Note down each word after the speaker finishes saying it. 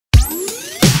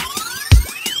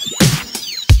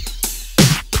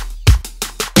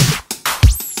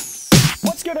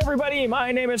good, everybody?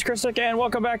 My name is Christic, and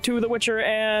welcome back to The Witcher,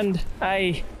 and Are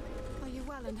you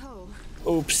well and whole?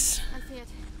 Oops. I feared...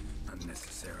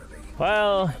 Unnecessarily.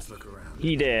 Well, Let's look around.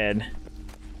 he did.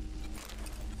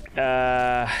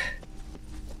 That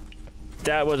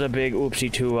was a big oopsie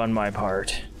too on my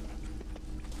part.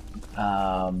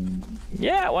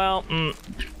 Yeah, well,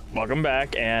 welcome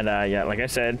back, and, yeah, like I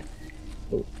said,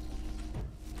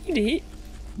 he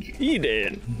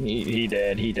did. He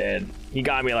did. He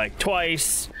got me like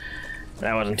twice.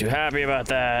 I wasn't too happy about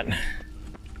that.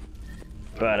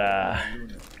 But, Alright,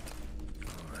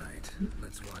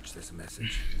 let's watch this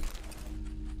message.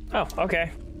 oh,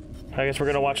 okay. I guess we're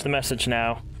gonna watch the message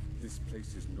now. This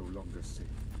place is no longer safe.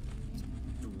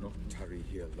 Do not tarry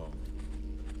here long.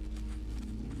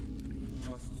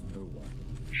 Trust no one.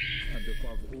 And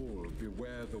above all,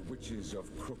 beware the witches of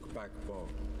Crookback Bog.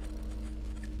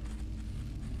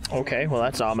 Okay, well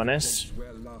that's ominous.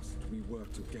 Where last we were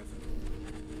together.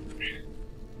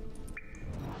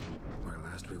 Where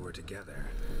last we were together.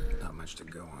 Not much to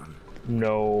go on.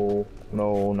 No,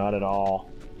 not at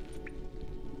all.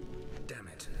 Damn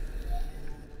it.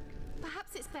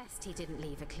 Perhaps it's best he didn't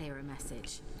leave a clearer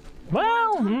message.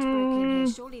 Well,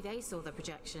 Surely they saw the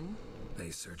projection. They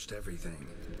searched everything.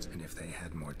 And if they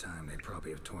had more time, they'd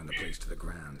probably have torn the place to the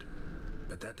ground.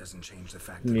 But that doesn't change the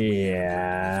fact that we haven't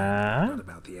learned anything. Not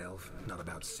about the elf, not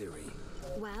about Ciri.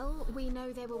 Well, we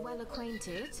know they were well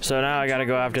acquainted. so now I gotta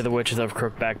go after the witches of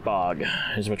Crookback Bog,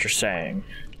 is what you're saying.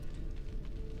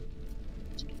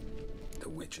 The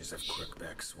witches of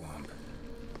Crookback Swamp.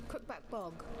 Crookback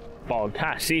Bog. Bog.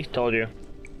 Ha, see? Told you.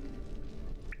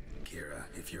 Kira,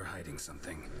 if you're hiding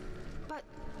something. But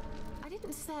I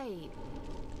didn't say...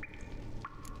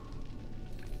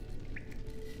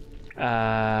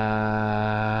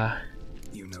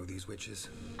 You know these witches?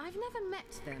 I've never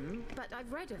met them, but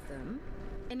I've read of them.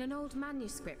 In an old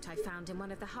manuscript I found in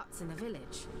one of the huts in the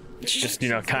village. It's just, you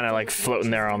know, kind of like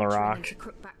floating there on the rock. Into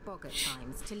Crookback Bog at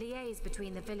times to liaise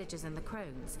between the villagers and the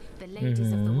crones, the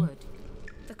ladies of the wood.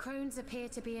 The crones appear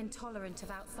to be intolerant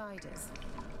of outsiders,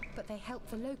 but they help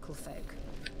the local folk.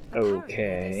 Apparently,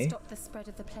 they stopped the spread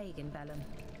of the plague in Bellum.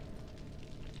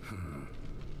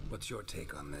 What's your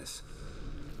take on this?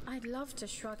 I'd love to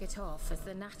shrug it off as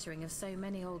the nattering of so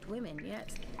many old women,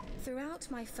 yet throughout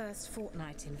my first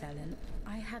fortnight in Velen,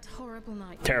 I had horrible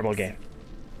nightmares. Terrible game.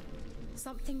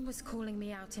 Something was calling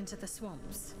me out into the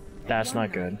swamps. That's One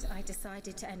not good. night, I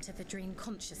decided to enter the dream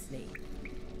consciously,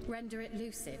 render it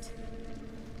lucid.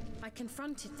 I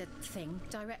confronted the thing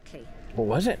directly. What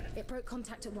was it? It broke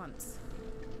contact at once.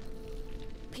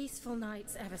 Peaceful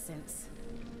nights ever since.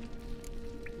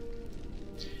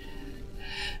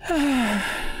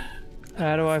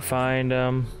 How do I find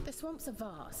them? The swamps are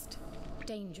vast,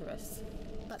 dangerous,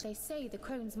 but they say the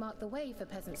crones mark the way for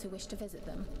peasants who wish to visit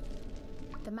them.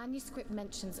 The manuscript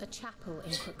mentions a chapel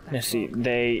in Crookback. Let's see, and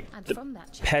the from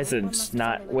that chapel, peasants, one must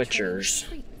not follow a trail of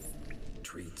witchers.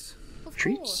 Treats. Of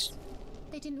Treats? course.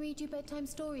 They didn't read you bedtime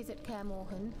stories at Kaer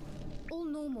Morhen. All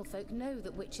normal folk know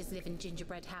that witches live in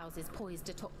gingerbread houses poised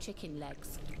atop chicken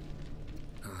legs.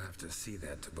 I'll have to see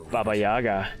that to believe. Baba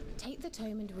Yaga. Take the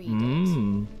tome and read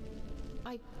it.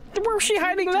 Where was she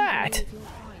hiding that?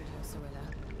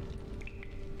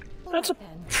 That's a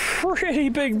pretty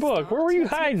big book. Where were you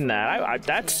hiding that?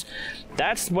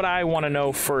 That's what I want to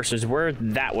know first, is where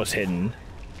that was hidden.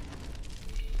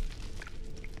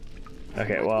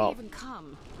 Okay, well,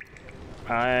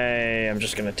 I am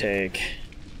just gonna take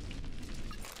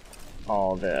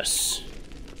all this.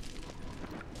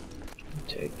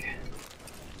 Take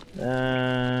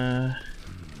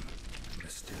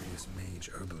Mysterious mage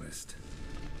herbalist.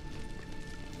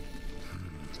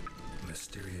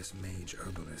 Mysterious mage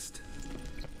herbalist.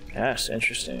 yes,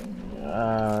 interesting.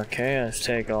 Okay, let's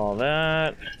take all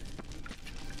that.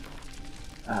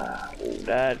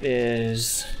 That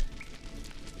is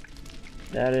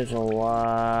a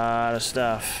lot of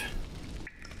stuff.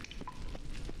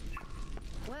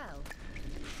 Well,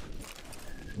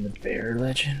 And the bear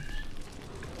legend.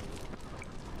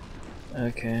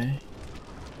 Okay.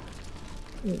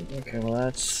 Okay, well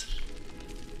that's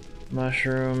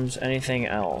mushrooms. Anything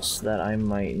else that I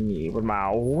might need with my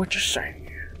witcher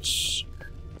science?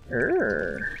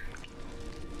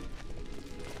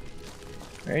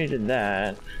 Already did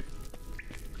that.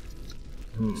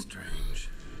 Strange.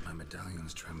 My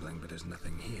medallion's trembling, but there's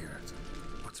nothing here.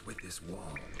 What's with this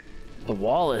wall? The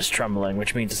wall is trembling,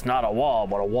 which means it's not a wall,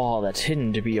 but a wall that's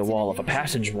hidden to be a wall of a I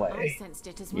passageway. sensed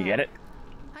it as You well. get it?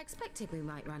 I expected we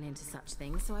might run into such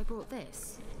things, so I brought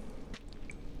this.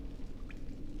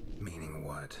 Meaning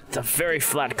what? It's a very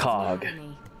flat cog.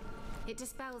 It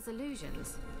dispels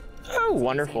illusions. Oh, It's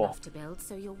wonderful. easy enough to build,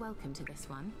 so you're welcome to this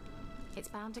one. It's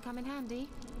bound to come in handy.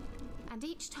 And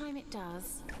each time it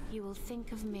does, you will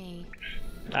think of me.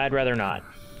 I'd rather not.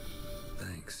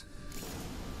 Thanks.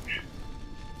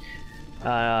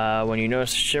 When you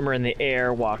notice a shimmer in the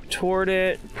air, walk toward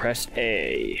it, press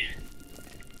A.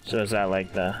 So is that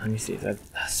like the, let me see, that's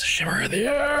the shimmer in the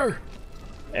air!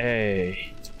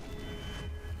 A.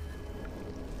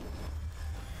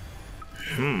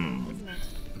 Isn't it?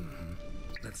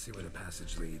 Let's see where the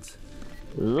passage leads.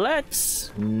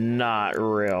 Let's not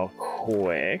real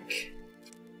quick.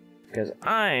 Because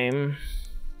I'm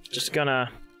just gonna...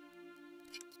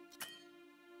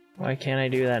 Why can't I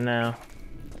do that now?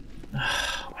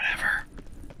 Whatever.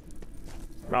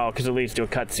 Oh, because it leads to a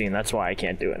cutscene. That's why I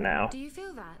can't do it now. Do you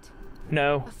feel that?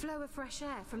 No. A flow of fresh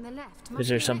air from the left. Is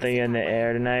there something in the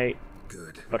air tonight?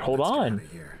 Good. But hold Let's get on. out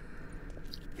of here.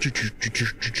 Wait,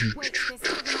 there's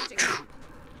still the magic lamp.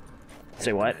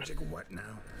 Say what? Magic what now?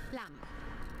 Lamp.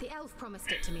 The elf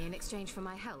promised it to me in exchange for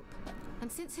my help.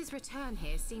 And since his return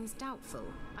here seems doubtful,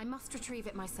 I must retrieve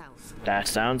it myself. That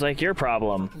sounds like your I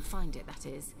problem. can find it, that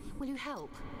is. Will you help?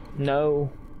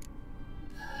 No.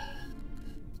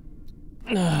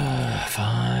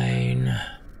 Fine.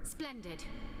 Splendid.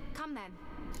 Come then.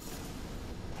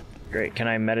 Great. Can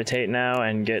I meditate now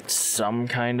and get some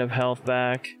kind of health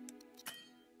back?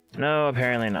 No,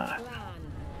 apparently not. Plan.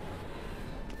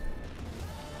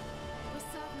 We're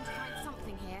certain to find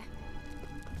something here.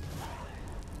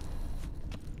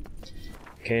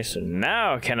 Okay, so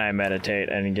now can I meditate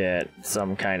and get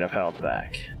some kind of health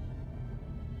back?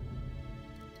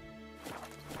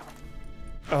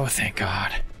 Oh, thank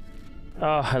God.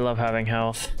 Oh, I love having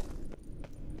health.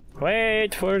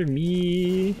 Wait for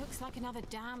me. Looks like another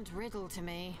damned riddle to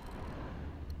me.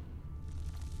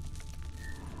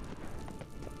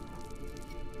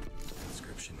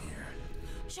 Inscription here.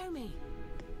 Show me.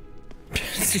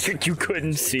 You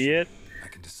couldn't see it? I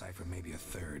can decipher maybe a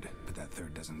third, but that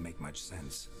third doesn't make much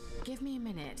sense. Give me a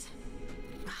minute.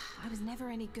 I was never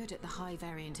any good at the high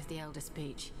variant of the Elder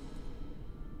Speech.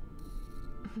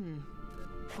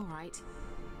 All right.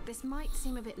 This might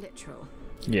seem a bit literal.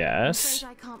 Yes.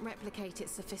 I'm afraid I can't replicate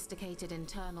its sophisticated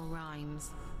internal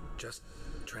rhymes. Just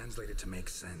translate it to make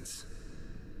sense.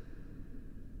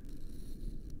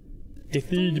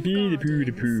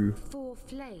 Four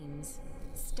flames,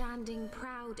 standing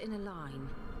proud in a line.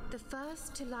 The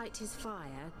first to light his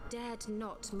fire dared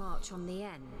not march on the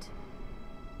end.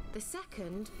 The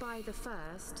second, by the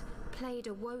first, played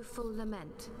a woeful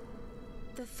lament.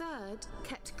 The third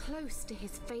kept close to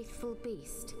his faithful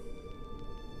beast.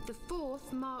 The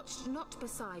fourth marched not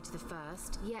beside the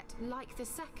first, yet like the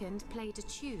second played a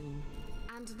tune.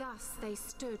 And thus they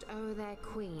stood o'er their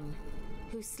queen,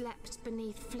 who slept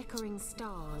beneath flickering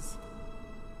stars.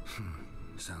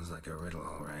 Sounds like a riddle,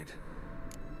 all right.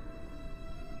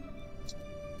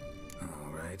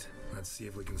 All right, let's see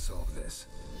if we can solve this.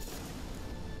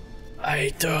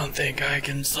 I don't think I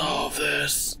can solve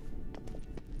this.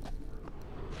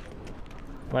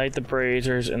 Light the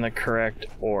braziers in the correct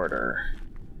order.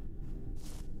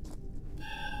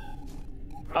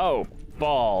 Oh,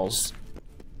 balls.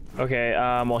 Okay,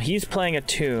 well, he's playing a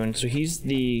tune, so he's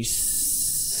the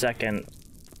second.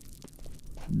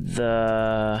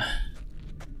 The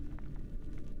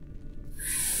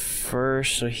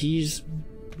first, so he's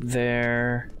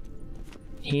there.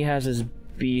 He has his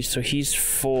beast, so he's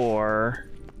 4.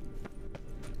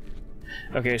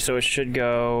 Okay, so it should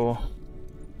go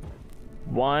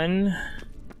 1.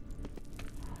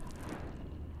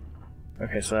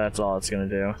 Okay, so that's all it's gonna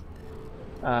do.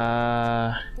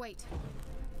 Wait.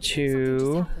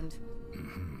 2.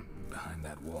 Behind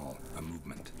that wall, a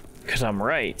movement. Because I'm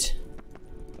right.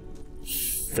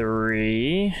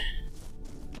 3.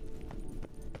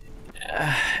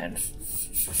 And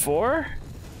 4?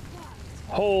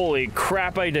 Holy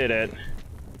crap, I did it.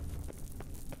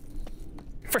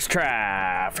 First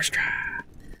try. First try.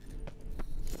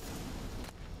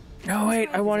 No, wait,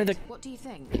 I wanted to... What do you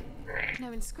think?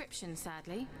 No inscription,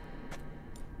 sadly.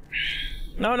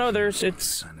 No, there's... It's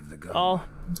Sign of the goal. all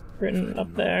written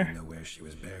up there. Know where she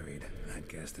was buried. I'd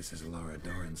guess this is Laura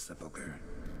Doran's sepulcher.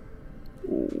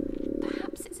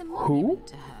 Perhaps it's a monument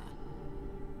to her.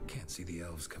 Can't see the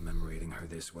elves commemorating her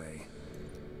this way.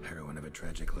 Heroine of a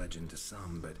tragic legend to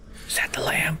some, but Is that the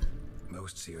lamp?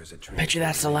 most see her as a tree. Bet you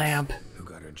that's the lamp. Who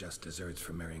got her just deserts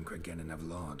for marrying Cregennan of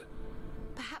Laud.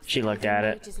 Perhaps She the looked at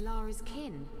it. image is Lara's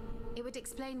kin. It would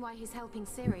explain why he's helping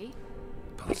Ciri.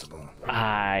 Possible.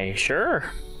 Sure.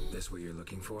 This what you're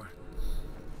looking for?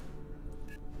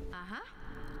 Uh-huh.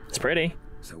 It's pretty.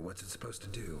 So what's it supposed to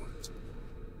do?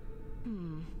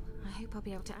 I hope I'll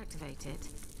be able to activate it.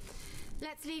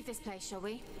 Let's leave this place, shall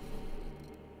we?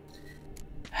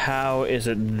 How is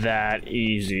it that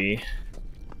easy?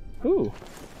 Ooh.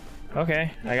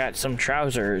 Okay, I got some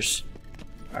trousers.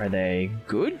 Are they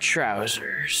good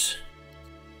trousers?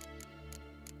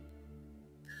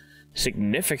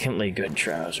 Significantly good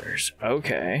trousers.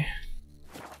 Okay.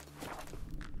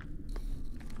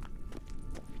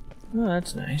 Oh,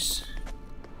 that's nice.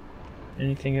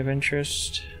 Anything of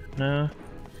interest? No?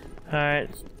 Alright,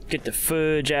 get the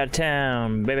fudge out of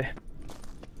town, baby.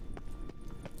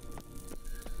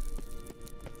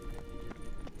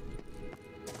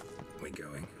 We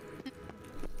going?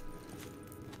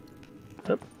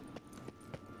 Oop.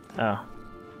 Oh.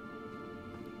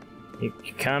 You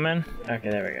coming? Okay,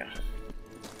 there we go.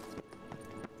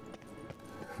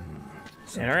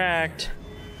 Interact.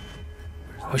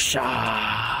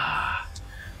 Whoosha!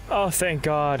 Oh, thank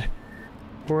God.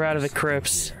 We're out of the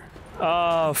crypts.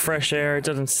 Oh, fresh air. It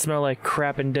doesn't smell like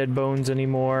crap and dead bones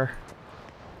anymore.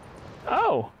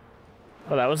 Oh!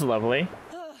 Well, that was lovely.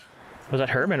 Was that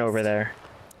Herman over there?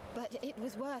 But it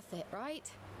was worth it, right?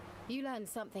 You learned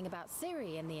something about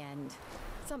Ciri in the end.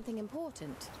 Something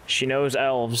important. She knows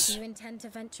elves. You intend to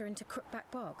venture into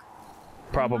Crookback Bog?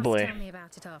 Probably. You must tell me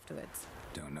about it afterwards.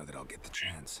 Don't know that I'll get the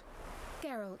chance.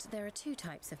 Geralt, there are two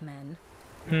types of men.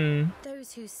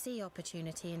 Those who see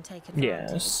opportunity and take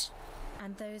advantage. Yes.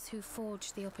 And those who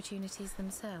forge the opportunities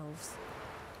themselves.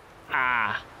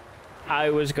 Ah. I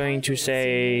was going to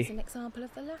say an example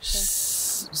of the latter.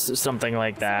 Something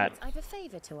like that. I've a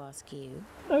favor to ask you.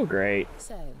 Oh, great.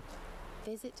 So,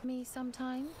 visit me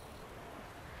sometime?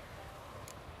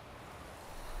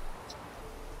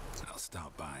 I'll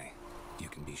stop by. You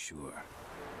can be sure.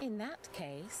 In that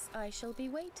case, I shall be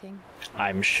waiting.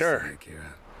 I'm sure. See you,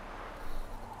 Kira.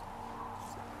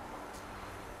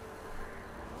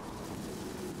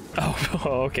 Oh,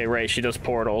 okay, right. She does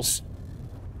portals.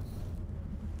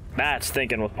 That's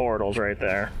thinking with portals right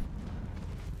there.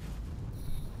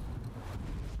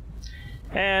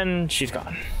 And she's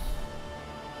gone.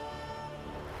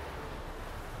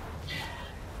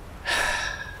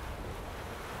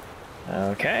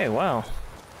 Okay, well.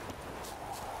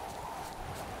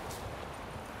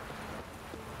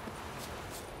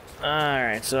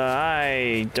 Alright, so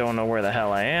I don't know where the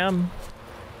hell I am.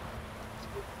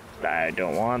 I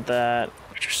don't want that.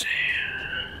 Interesting.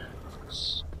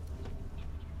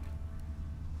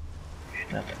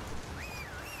 Nothing.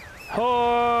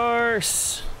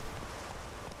 Horse!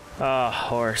 Oh,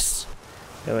 horse.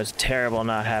 It was terrible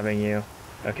not having you.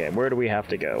 Okay, where do we have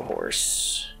to go,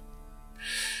 horse?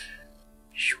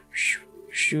 Shoo, shoo,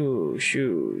 shoo,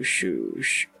 shoo, shoo,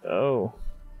 shoo. Oh.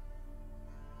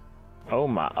 Oh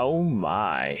my, oh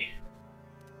my.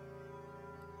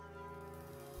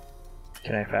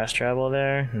 Can I fast travel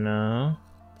there? No.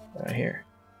 Right here.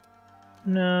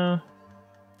 No.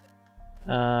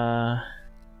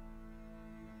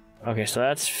 Okay, so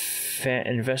that's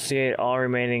investigate all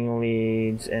remaining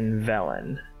leads in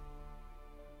Velen.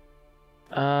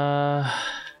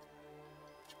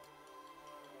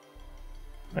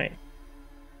 Wait.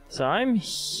 So I'm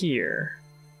here.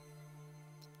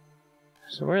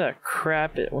 So where the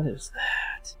crap is... What is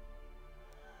that?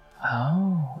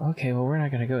 Oh, okay, well we're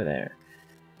not gonna go there.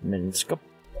 Minsk.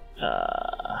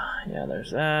 Yeah,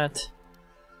 there's that.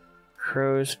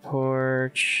 Crow's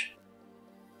Porch.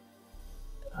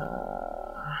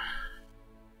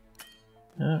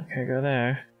 Okay, go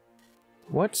there.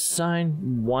 What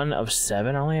sign? 1 of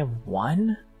 7? I only have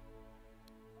 1?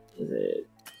 Is it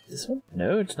this one?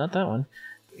 No, it's not that one.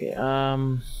 Okay,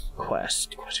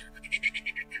 quest.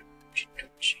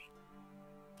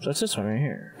 So it's this one right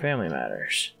here. Family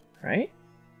Matters, right?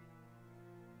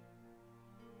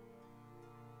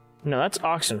 No, that's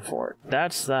Oxenford.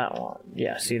 That's that one.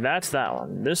 Yeah, see, that's that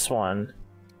one. This one.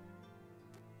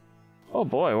 Oh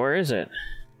boy, where is it?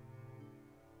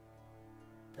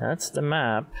 That's the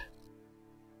map.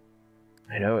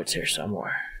 I know it's here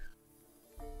somewhere.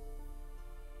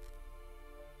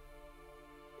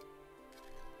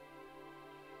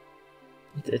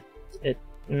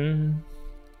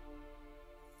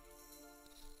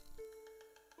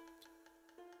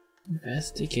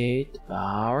 Investigate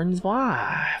Baron's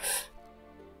wife.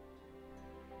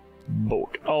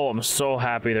 Boat. Oh, I'm so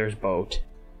happy there's boat.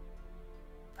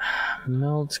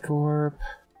 Meldscorp.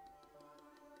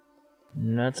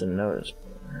 That's a notice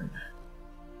board.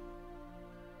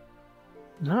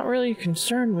 Not really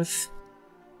concerned with...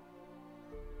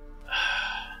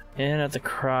 And at the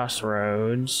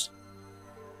crossroads.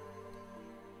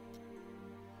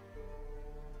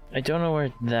 I don't know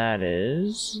where that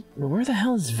is. Where the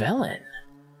hell is Velen?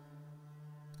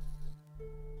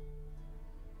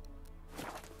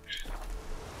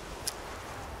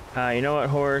 You know what,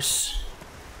 horse?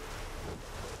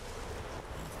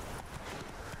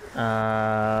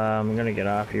 I'm gonna get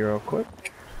off here real quick.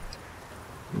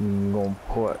 I'm gonna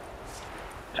put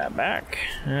that back,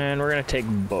 and we're gonna take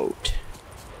boat.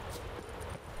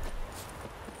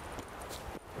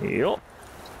 Yup.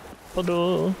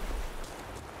 No.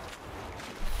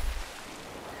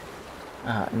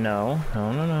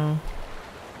 No.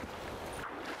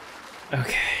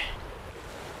 Okay.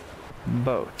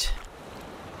 Boat.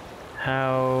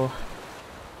 How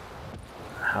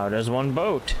does one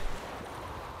boat?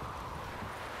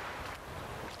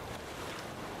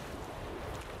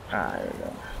 I don't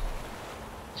know.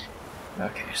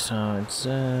 Okay, so it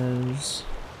says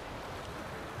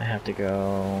I have to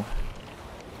go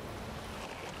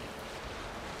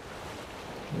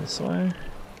this way.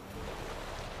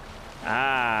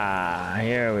 Ah,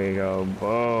 here we go.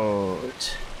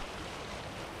 Boat.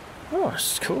 Oh,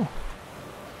 this is cool.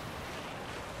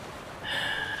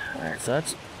 Alright, so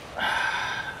that's...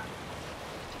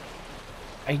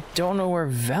 I don't know where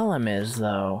Vellum is,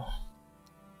 though.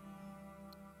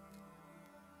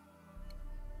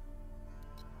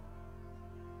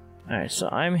 Alright, so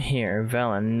I'm here,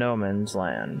 Vellum, No Man's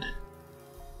Land.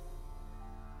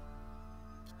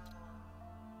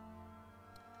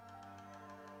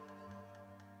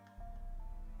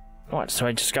 What, so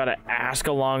I just gotta ask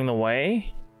along the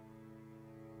way?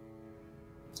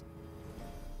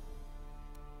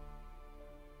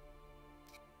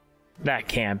 That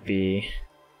can't be.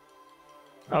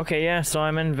 Okay, yeah, so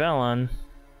I'm in Vellum.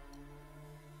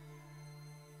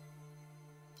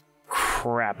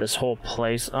 Crap, this whole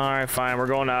place. Alright, fine, we're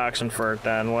going to Oxenfurt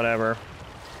then, whatever.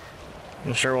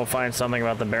 I'm sure we'll find something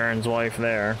about the Baron's wife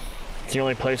there. It's the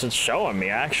only place it's showing me,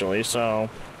 actually, so...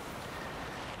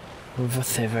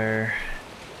 whatever.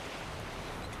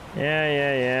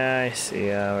 Yeah, I see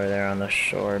you over there on the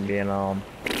shore being all...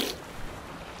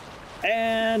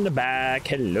 And back,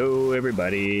 hello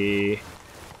everybody.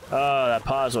 Oh, that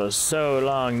pause was so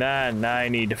long that I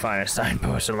need to find a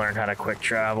signpost and learn how to quick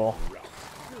travel.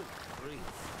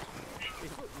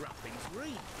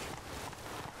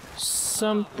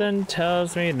 Something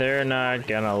tells me they're not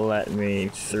gonna let me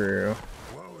through.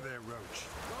 Whoa there, Roach.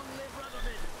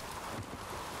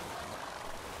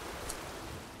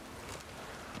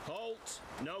 Halt!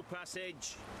 No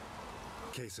passage.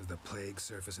 Case of the plague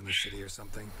surface in the city or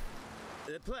something?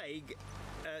 The plague?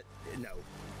 No.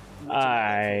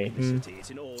 It's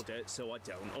in order, so I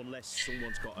don't, unless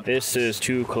someone's got a This is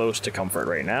too close to comfort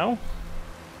right now.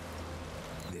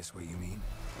 This what you mean?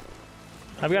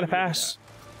 I've got a pass.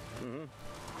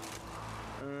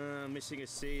 Missing a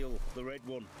seal, the red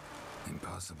one.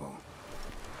 Impossible.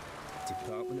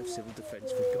 Department of Civil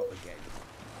Defense forgot again.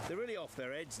 They're really off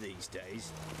their heads these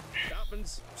days.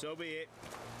 Happens, so be it.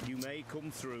 You may come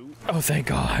through. Oh, thank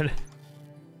God.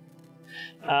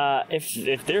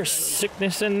 If there's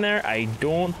sickness in there, I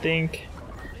don't think...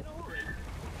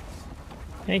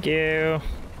 Thank you.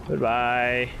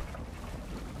 Goodbye.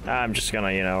 I'm just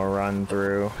gonna, you know, run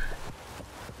through.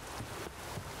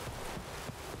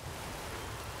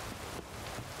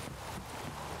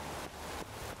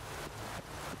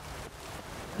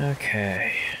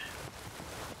 Okay.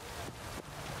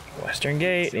 Western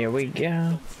Gate, here we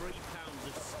go.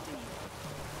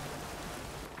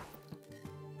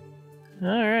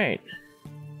 Alright.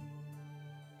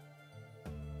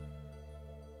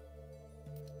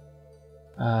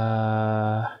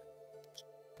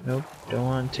 Nope, don't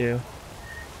want to.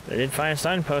 I did find a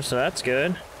signpost, so that's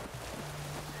good.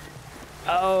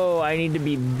 Oh, I need to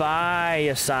be by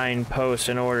a signpost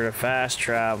in order to fast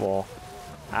travel.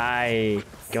 Okay.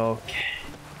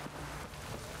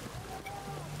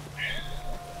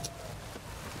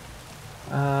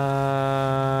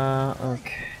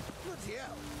 Okay.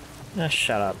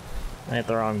 Shut up. I hit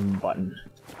the wrong button.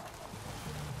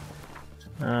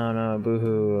 Oh no,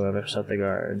 boohoo, I've upset the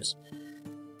guards.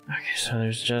 Okay, so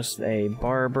there's just a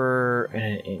barber and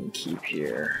an innkeep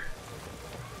here.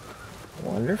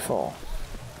 Wonderful.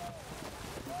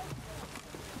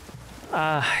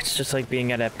 It's just like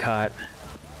being at Epcot.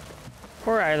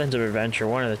 Or Islands of Adventure,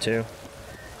 one of the two.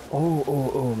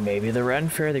 Oh, maybe the Ren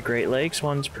Fair, the Great Lakes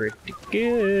one's pretty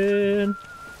good.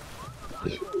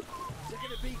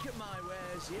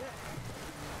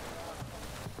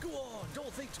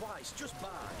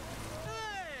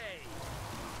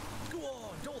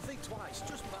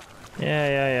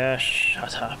 Yeah,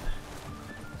 shut up.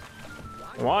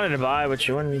 I wanted to buy, but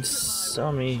you wouldn't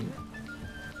sell me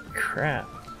crap.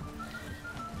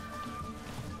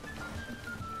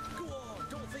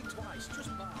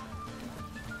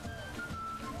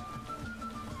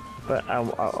 But I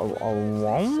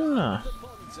wanna.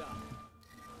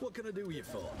 What can I do you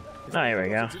for? Oh, here we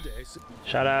go.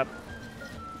 Shut up.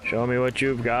 Show me what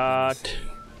you've got.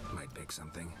 Might pick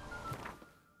something.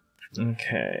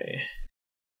 Okay.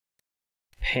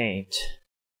 Paint.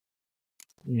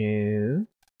 New.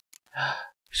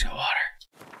 Just got water.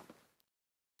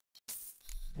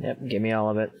 Yep, give me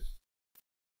all of it.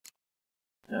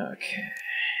 Okay.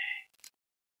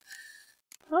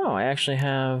 Oh, I actually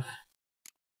have...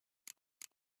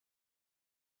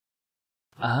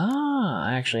 Ah,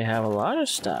 I actually have a lot of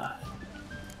stuff.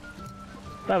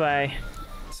 Bye-bye.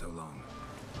 So long.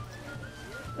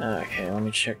 Okay, let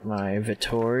me check my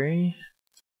inventory.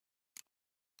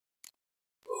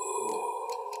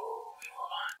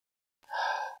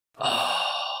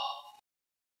 Oh,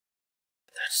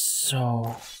 that's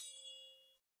so...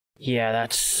 Yeah,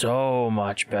 that's so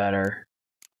much better.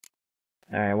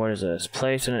 Alright, what is this?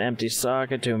 Place in an empty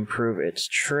socket to improve its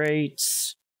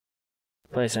traits.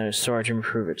 Place in a sword to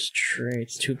improve its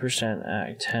traits.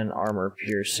 2% 10 armor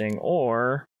piercing,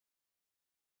 or...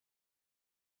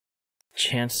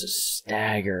 Chance to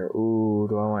stagger. Ooh,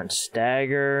 do I want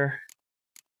stagger?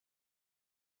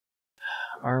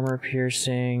 Armor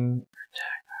piercing.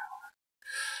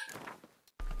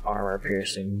 Armor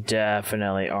piercing.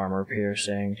 Definitely armor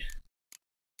piercing.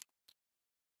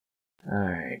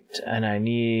 Alright, and I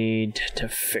need to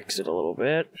fix it a little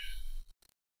bit.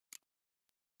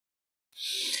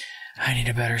 I need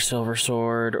a better silver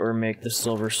sword, or make the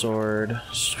silver sword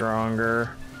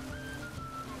stronger.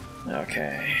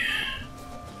 Okay.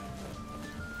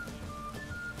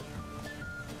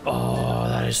 Oh,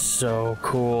 that is so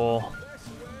cool.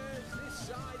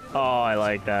 Oh, I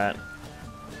like that.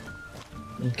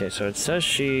 Okay, so it says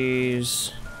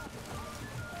she's...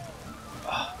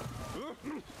 Oh.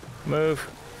 Move.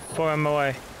 Pull him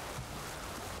away.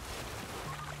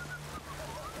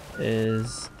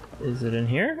 Is it in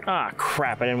here? Ah,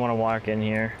 crap, I didn't want to walk in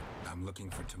here. I'm looking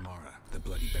for Tamara, the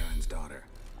Bloody Baron's daughter.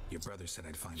 Your brother said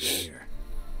I'd find her here.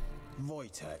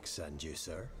 Wojtek sent you,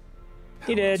 sir?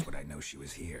 He did. How else would I know she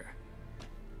was here?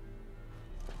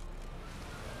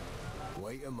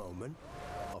 Wait a moment.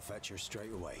 I'll fetch her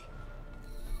straight away.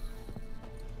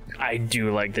 I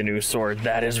do like the new sword.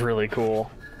 That is really cool.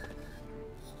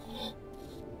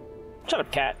 Shut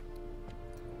up, cat.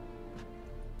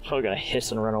 She's probably gonna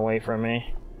hiss and run away from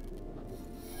me.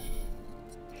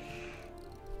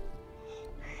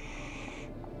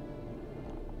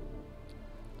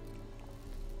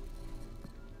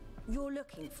 You're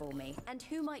looking for me, and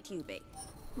who might you be?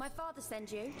 My father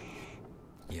sent you?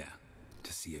 Yeah,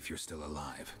 to see if you're still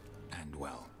alive. And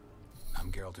well.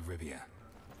 I'm Geralt of Rivia.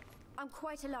 I'm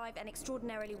quite alive and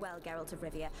extraordinarily well, Geralt of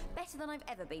Rivia. Better than I've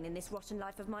ever been in this rotten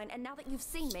life of mine, and now that you've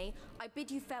seen me, I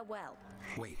bid you farewell.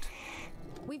 Wait.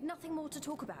 We've nothing more to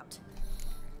talk about.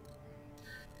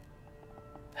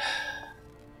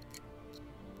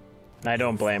 I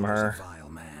don't blame her. You're a vile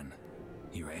man.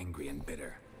 You're angry and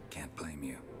bitter. Can't blame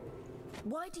you.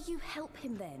 Why do you help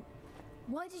him then?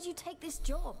 Why did you take this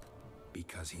job?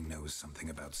 Because he knows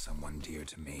something about someone dear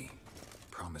to me.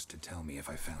 Promised to tell me if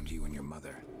I found you and your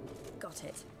mother. Got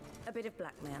it. A bit of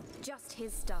blackmail. Just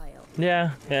his style.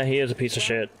 Yeah, he is a piece of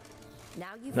shit.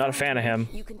 Now you've Not a fan of him.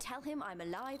 You can tell him I'm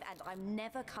alive and I'm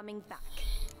never coming back.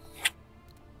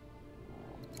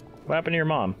 What happened to your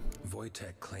mom?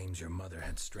 Wojtek claims your mother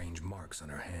had strange marks on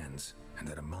her hands, and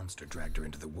that a monster dragged her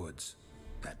into the woods.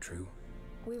 That true?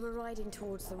 We were riding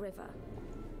towards the river.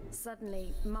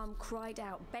 Suddenly, Mum cried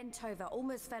out, bent over,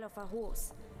 almost fell off her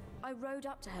horse. I rode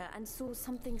up to her and saw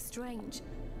something strange.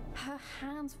 Her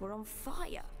hands were on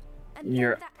fire. And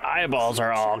your eyeballs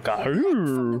are all gone.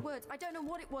 From the woods. I don't know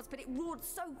what it was, but it roared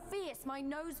so fierce my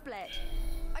nose bled.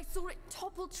 I saw it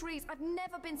topple trees. I've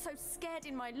never been so scared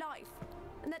in my life.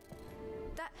 And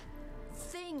that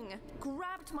thing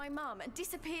grabbed my mum and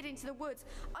disappeared into the woods.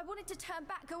 I wanted to turn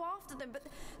back, go after them, but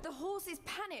the horses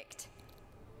panicked.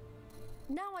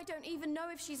 Now I don't even know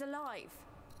if she's alive.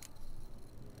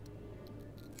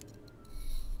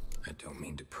 I don't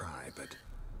mean to pry, but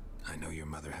I know your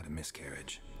mother had a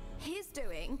miscarriage. His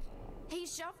doing? He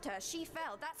shoved her, she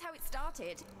fell, that's how it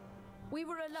started. We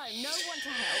were alone, no one to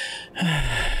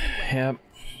help.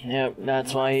 Yep,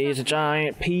 that's why he's a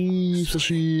giant piece of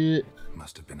shit.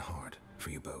 Must have been hard for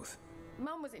you both.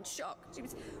 Mum was in shock. She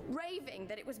was raving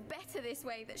that it was better this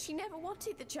way, that she never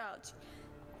wanted the child.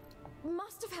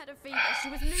 Must have had a fever. She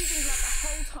was losing blood the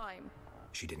whole time.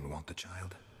 She didn't want the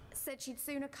child? Said she'd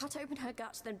sooner cut open her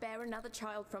gut than bear another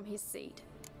child from his seed.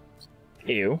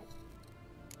 Ew.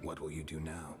 What will you do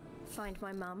now? Find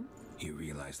my mum. You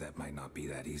realize that might not be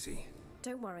that easy.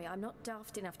 Don't worry, I'm not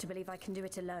daft enough to believe I can do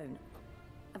it alone.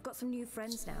 I've got some new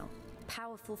friends now.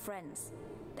 Powerful friends.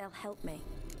 They'll help me.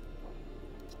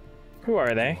 Who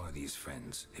are they? Who are these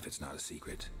friends, if it's not a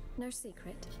secret? No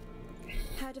secret.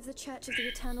 Heard of the Church of the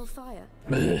Eternal Fire?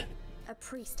 A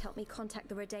priest helped me contact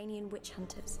the Redanian witch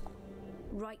hunters.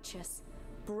 Righteous,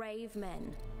 brave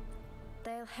men.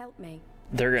 They'll help me.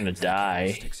 They're gonna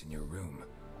die. Sticks in your room.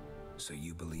 So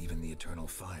you believe in the eternal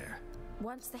fire?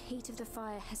 Once the heat of the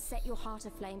fire has set your heart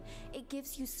aflame, it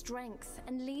gives you strength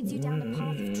and leads you down the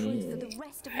path of truth for the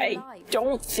rest of your life. I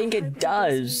don't think it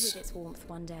does. With its warmth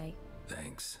one day.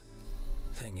 Thanks.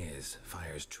 Thing is,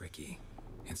 fire's tricky.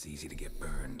 It's easy to get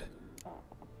burned.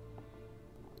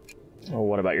 Well,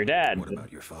 what about your dad? What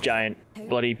about your father? Giant,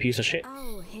 bloody piece of shit.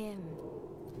 Oh, him.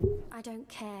 I don't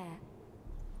care.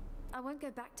 I won't go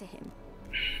back to him.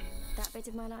 That bit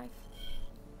of my life?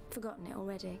 Forgotten it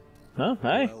already. Oh,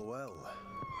 hi. Well, well.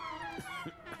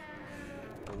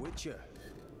 A witcher.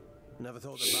 Never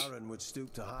thought the Baron would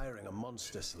stoop to hiring a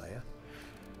monster slayer.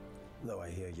 Though I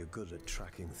hear you're good at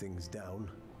tracking things down.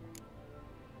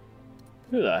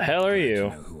 Who the hell are you? You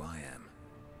know who I am.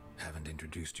 Haven't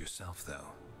introduced yourself, though.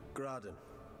 Graden,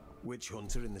 witch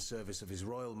hunter in the service of His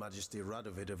Royal Majesty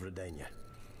Radovid of Redania.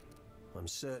 I'm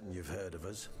certain you've heard of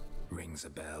us. Rings a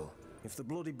bell. If the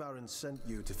Bloody Baron sent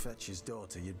you to fetch his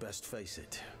daughter, you'd best face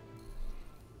it.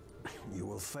 You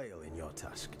will fail in your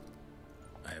task.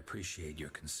 I appreciate your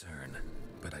concern,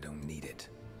 but I don't need it.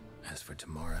 As for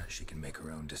Tamara, she can make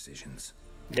her own decisions.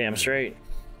 Damn straight.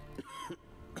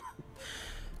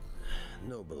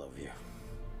 Noble of you.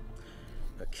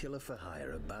 A killer for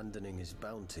hire abandoning his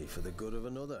bounty for the good of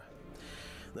another.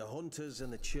 The hunters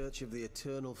and the Church of the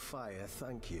Eternal Fire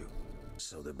thank you.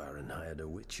 So the Baron hired a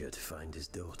witcher to find his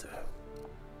daughter.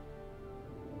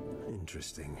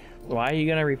 Interesting. Why are you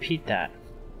gonna repeat that?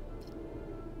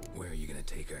 Where are you gonna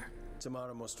take her?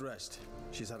 Tamara must rest.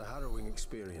 She's had a harrowing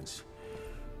experience.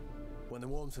 When the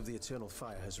warmth of the Eternal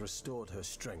Fire has restored her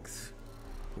strength,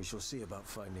 we shall see about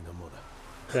finding her mother.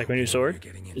 Like my new sword?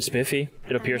 It's spiffy.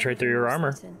 It appears right through your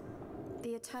armor. The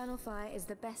Eternal Fire is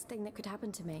the best thing that could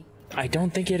happen to me. I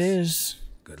don't think it is.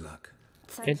 Good luck.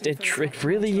 It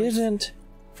really isn't.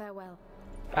 Farewell.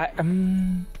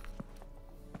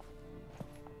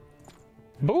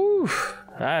 Boo!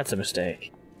 That's a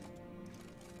mistake.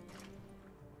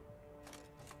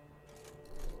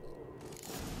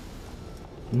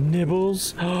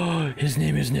 Nibbles? Oh, his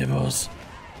name is Nibbles.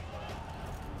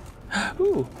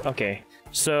 Ooh, okay.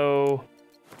 So,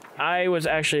 I was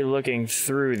actually looking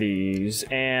through these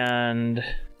and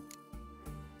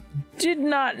did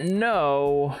not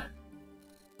know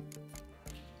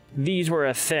these were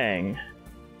a thing.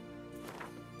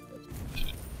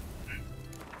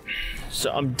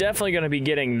 So I'm definitely going to be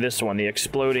getting this one, the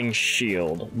exploding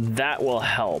shield. That will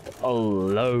help a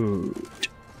load.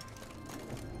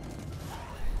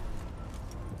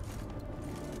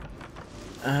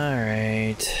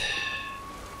 Alright.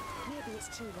 Maybe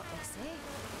it's true what they say.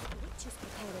 Witches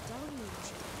prepare a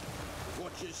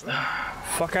deluge.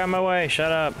 Fuck out of my way,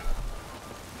 shut up.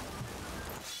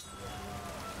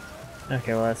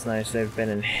 Okay, well that's nice, they've been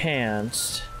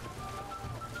enhanced.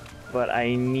 But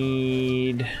I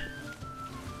need...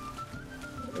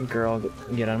 Girl,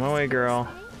 get out of my way, girl.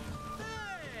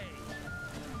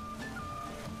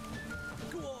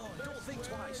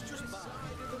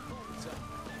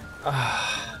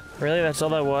 Really? That's all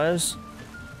that was?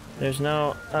 There's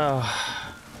no...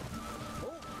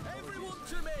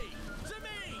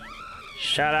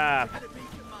 Shut up!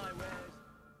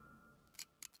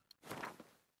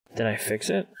 Did I fix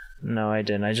it? No, I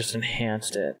didn't. I just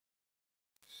enhanced it.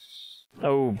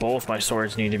 Oh, both my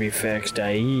swords need to be fixed.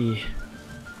 Aye.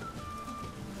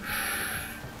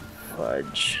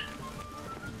 Fudge.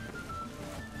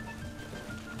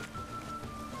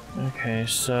 Okay,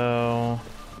 so...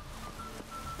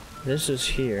 This is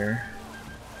here.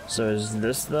 So is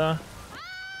this the...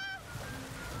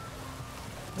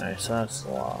 Alright, so that's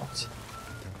locked.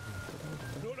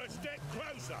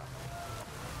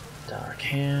 Dark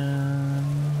hand...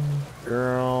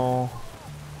 Girl...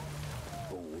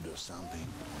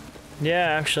 Yeah,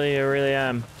 actually, I really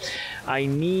am. I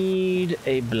need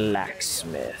a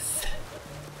blacksmith.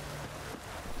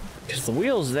 Because the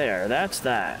wheel's there, that's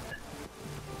that.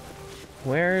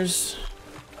 Where's...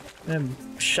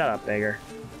 shut up, beggar.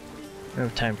 I don't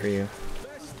have time for you.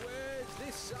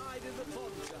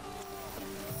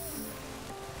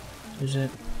 Is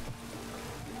it...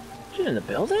 Is it in the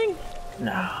building?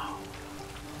 No.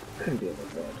 Couldn't be in the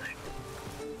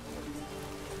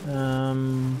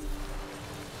building.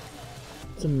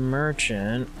 The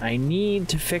merchant. I need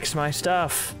to fix my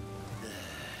stuff.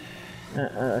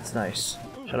 That's nice.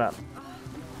 Shut up.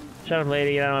 Shut up,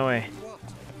 lady. Get out of my way.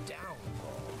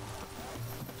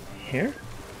 Here?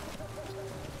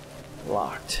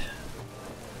 Locked.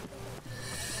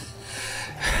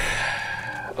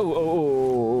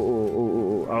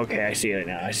 Oh. Okay, I see it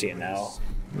now. I see it now.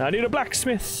 Now I need a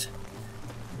blacksmith.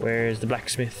 Where's the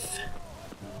blacksmith?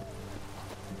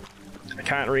 I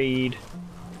can't read.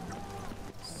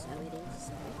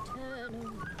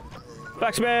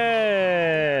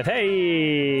 Blacksmith!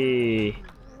 Hey!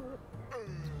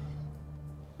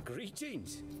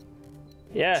 Greetings. Sure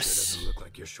Yes. doesn't look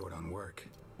like you're short on work.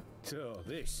 So,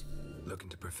 this? Looking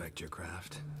to perfect your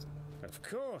craft? Of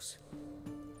course.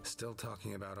 Still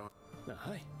talking about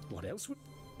Aye, what else would...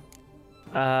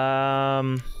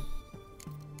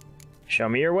 Show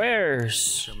me your wares.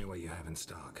 Show me what you have in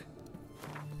stock.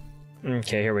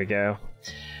 Okay, here we go.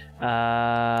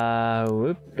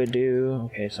 Whoop-a-doo.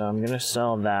 Okay, so I'm gonna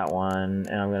sell that one,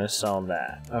 and I'm gonna sell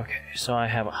that. Okay, so I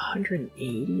have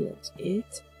 180, that's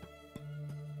it?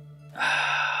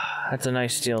 That's a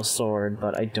nice steel sword,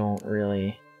 but I don't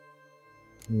really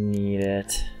need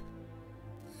it.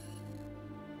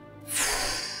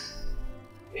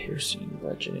 Piercing,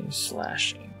 bludgeoning,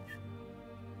 slashing.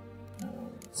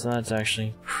 So that's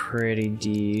actually pretty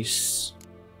decent.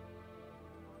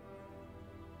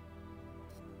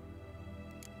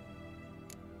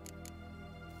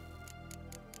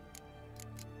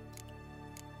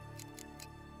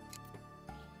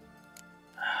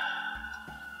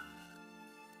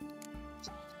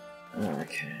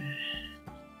 Okay.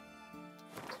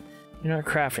 You're not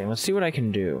crafting. Let's see what I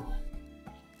can do.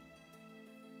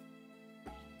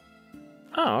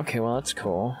 Oh, okay, well that's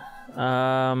cool.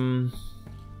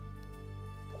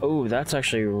 Oh, that's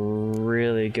actually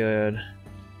really good.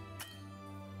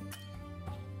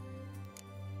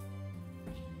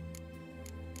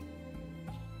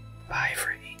 Buy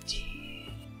for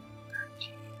 18.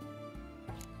 13.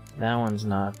 That one's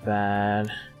not bad.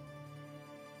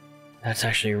 That's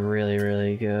actually really,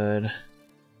 really good.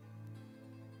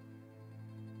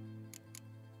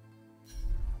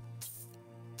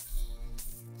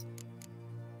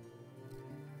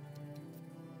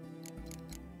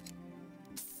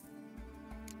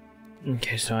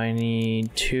 Okay, so I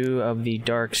need 2 of the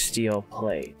dark steel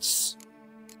plates.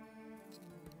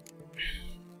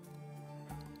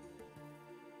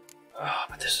 Oh,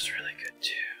 but this is really good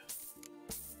too.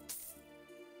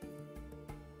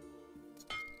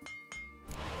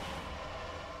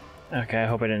 Okay, I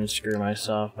hope I didn't screw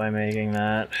myself by making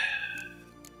that.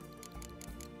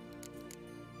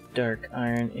 Dark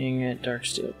iron ingot, dark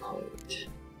steel plate.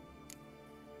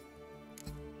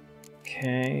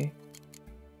 Okay.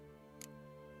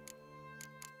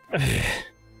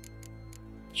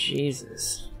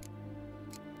 Jesus.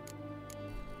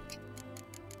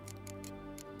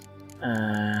 That's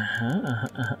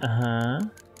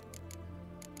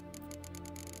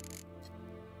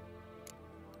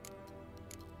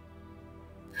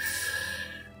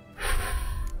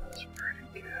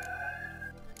pretty good.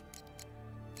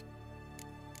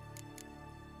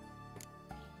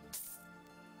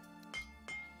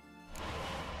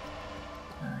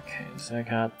 Okay, so I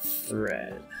got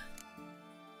thread.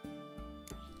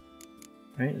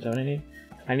 Right, is that what I need?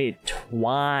 I need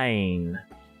twine.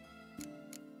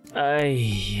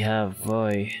 Yeah,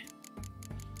 boy.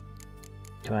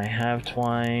 Do I have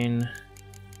twine?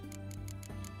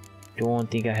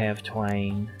 Don't think I have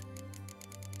twine.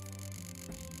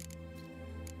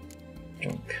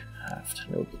 Don't have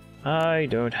to. Nope. I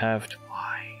don't have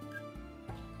twine.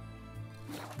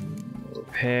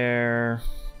 Repair.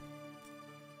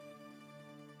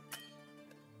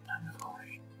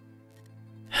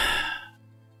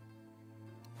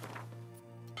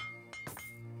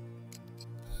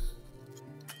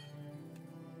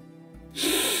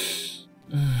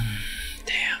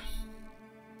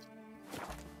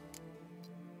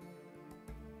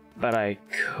 But I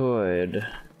could.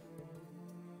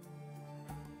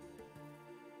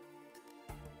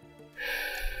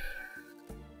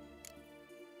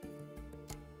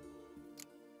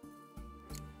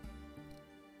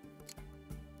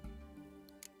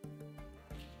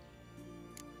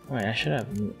 Wait, I should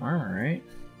have new armor, right?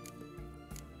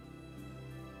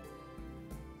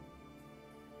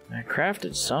 I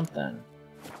crafted something.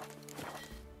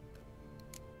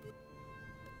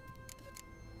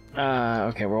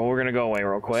 Okay, well, we're gonna go away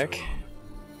real quick.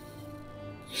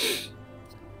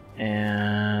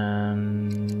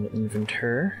 And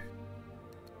inventory.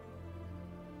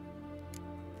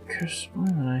 Cause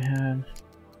I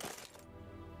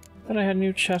thought I had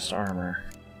new chest armor.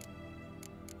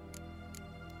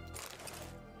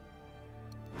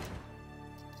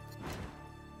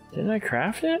 Didn't I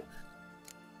craft it?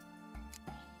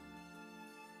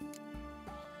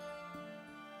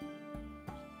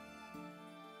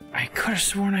 I could have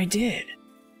sworn I did.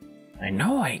 I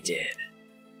know I did.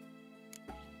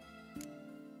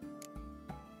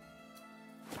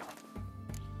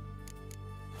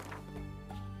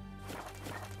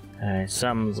 Alright,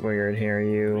 something's weird here,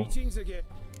 you.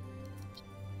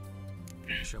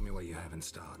 Show me what you have in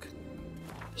stock.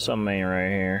 Something right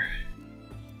here.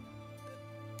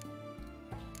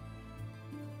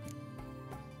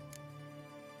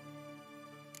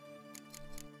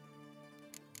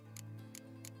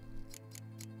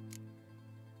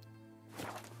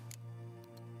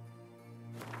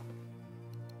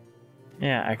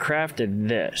 Yeah, I crafted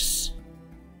this.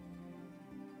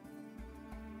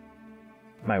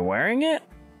 Am I wearing it?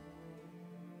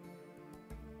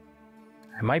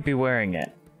 I might be wearing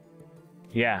it.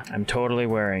 Yeah, I'm totally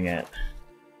wearing it.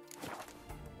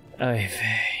 Oy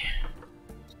vey.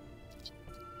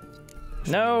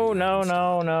 No, no,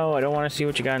 no, no. I don't want to see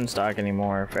what you got in stock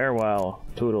anymore. Farewell.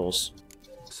 Toodles.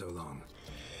 So long.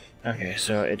 Okay,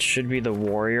 so it should be the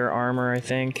warrior armor, I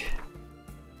think.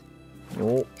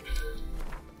 Nope.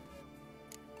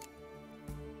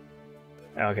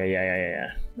 Okay,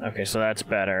 yeah. Okay, so that's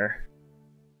better.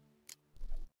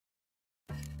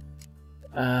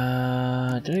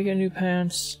 Did I get new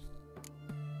pants?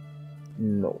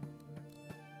 No.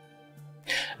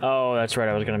 Oh, that's right,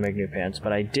 I was gonna make new pants,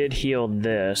 but I did heal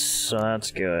this, so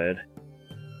that's good.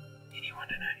 81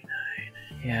 to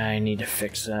 99. Yeah, I need to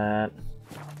fix that.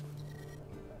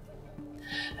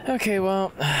 Okay,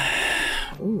 well...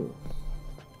 Ooh.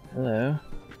 Hello.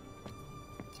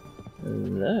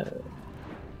 Hello.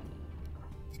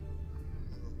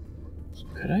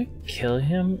 Could I kill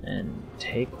him and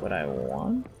take what I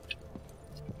want?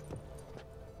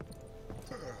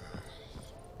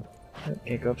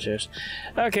 Okay, go upstairs.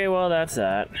 Okay, well, that's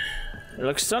that. It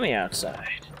looks sunny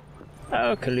outside.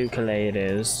 Oh, Kalukale it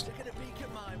is.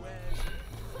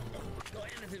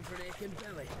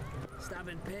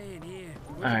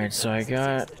 Alright, so I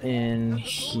got in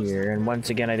here, and once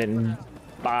again I didn't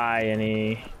buy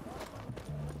any.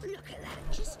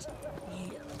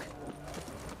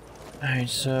 Alright,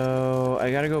 so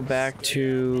I gotta go back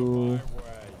to...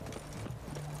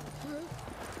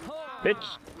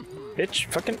 Bitch,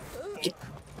 fucking...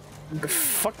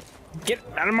 Get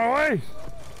out of my way!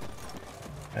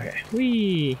 Okay,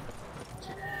 whee!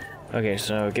 Okay,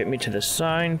 so get me to the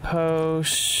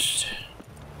signpost.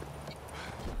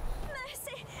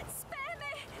 Mercy, spare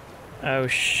me! Oh,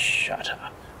 shut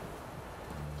up.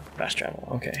 Fast travel,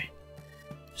 okay.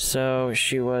 So,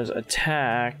 she was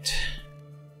attacked.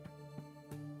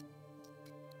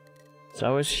 So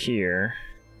I was here.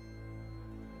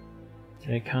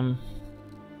 Did I come?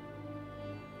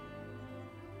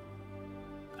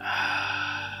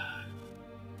 I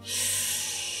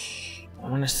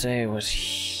want to say it was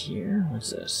here.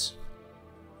 What's this?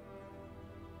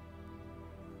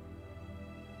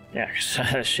 Yeah,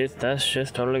 that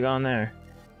shit's totally gone there.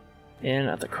 In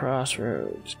at the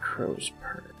crossroads, Crow's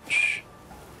Perch.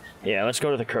 Yeah, let's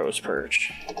go to the Crow's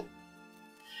Perch.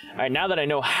 Alright, now that I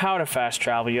know how to fast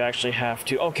travel, you actually have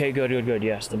to... Okay, good,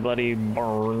 yes, the bloody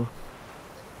burn.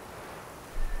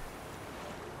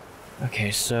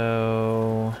 Okay,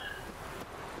 so...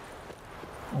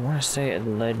 I want to say it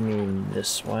led me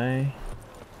this way.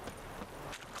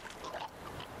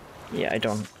 Yeah, I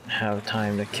don't have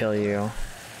time to kill you.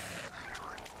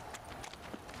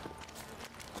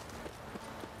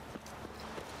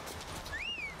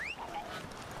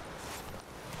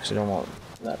 Because I don't want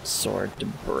that sword to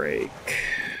break.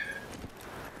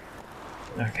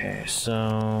 Okay,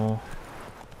 so...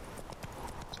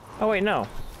 Oh wait, no.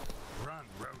 Run,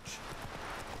 Roach.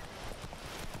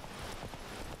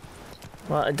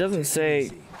 Well, it doesn't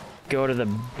say go to the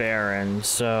Baron,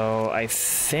 so I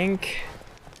think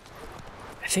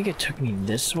it took me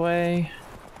this way.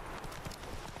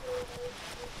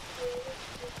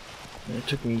 And it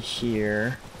took me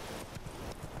here.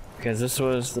 Because this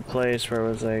was the place where it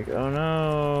was like, oh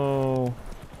no,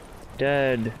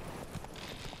 dead.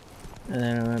 And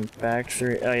then I went back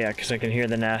through, oh yeah, because I can hear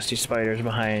the nasty spiders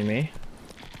behind me.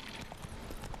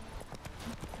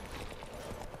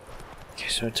 Okay,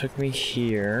 so it took me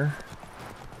here.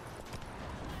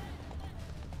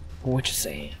 Which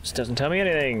saves? Doesn't tell me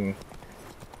anything.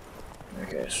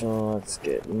 Okay, so let's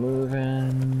get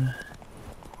moving.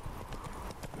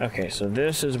 Okay, so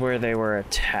this is where they were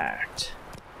attacked.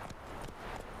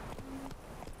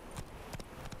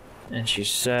 And she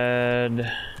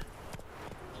said...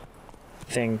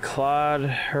 Thing clawed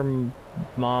her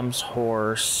mom's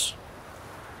horse.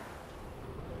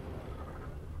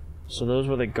 So those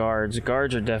were the guards.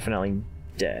 Guards are definitely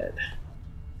dead.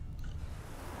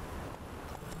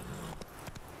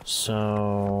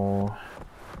 So...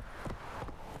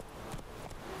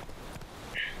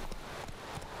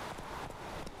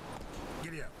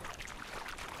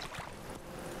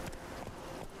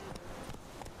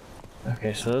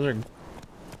 Okay, so those are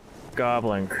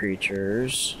goblin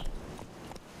creatures.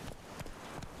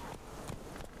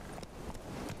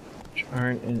 Which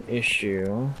aren't an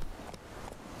issue.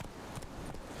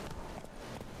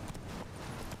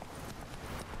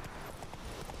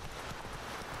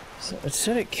 So it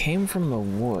said it came from the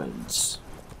woods.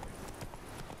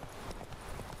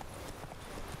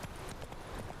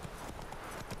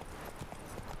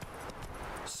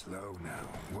 Slow now.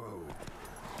 Whoa.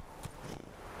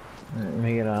 Let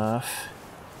me get off.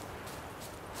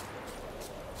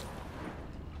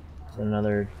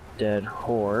 Another dead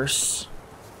horse.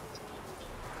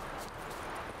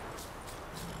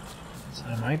 So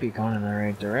I might be going in the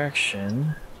right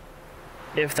direction.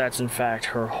 If that's in fact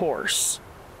her horse.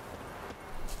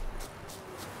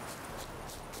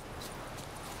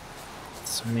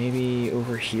 So maybe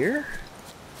over here?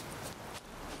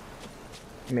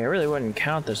 I mean, I really wouldn't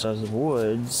count this as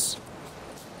woods.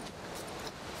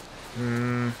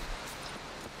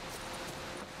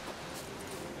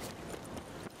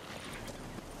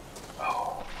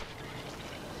 Oh.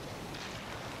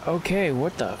 Okay,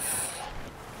 what the f...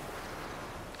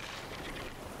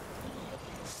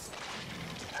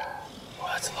 Well,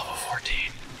 that's a level 14.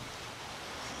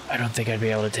 I don't think I'd be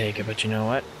able to take it, but you know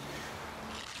what?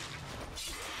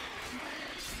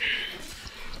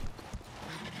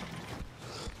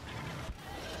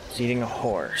 It's eating a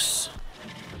horse.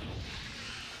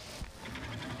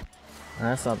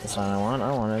 That's not the sign I want.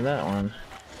 I wanted that one.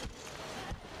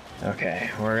 Okay,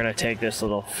 we're gonna take this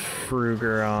little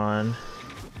Fruger on.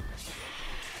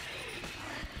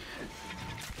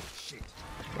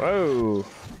 Whoa!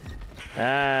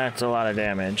 That's a lot of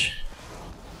damage.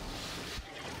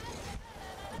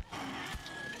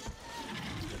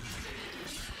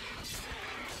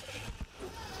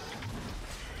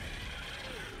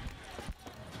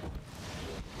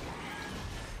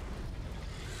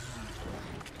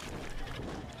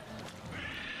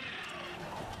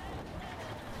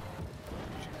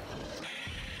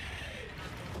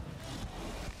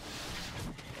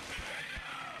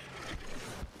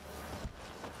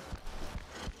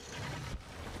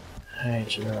 Hey,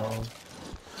 Gerald.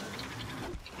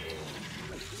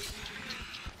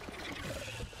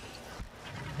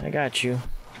 I got you.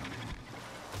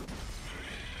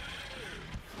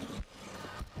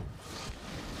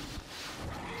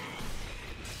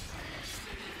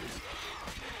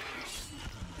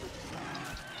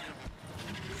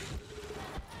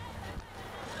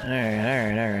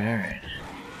 Alright.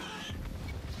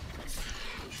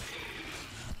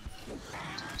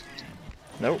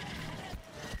 Nope.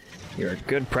 You're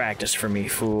good practice for me,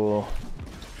 fool.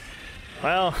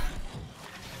 Well,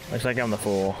 looks like I'm the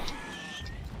fool.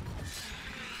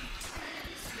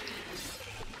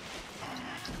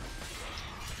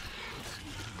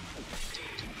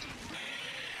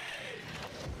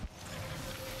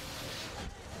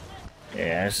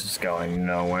 Yeah, this is going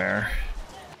nowhere.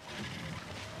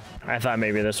 I thought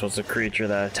maybe this was the creature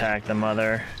that attacked the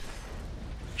mother.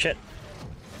 Shit.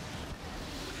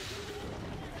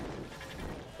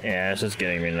 Yeah, this is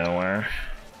getting me nowhere.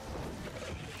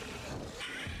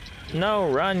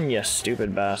 No, run, you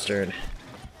stupid bastard.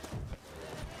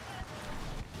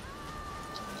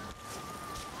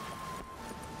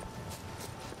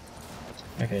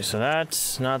 Okay, so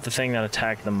that's not the thing that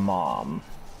attacked the mom.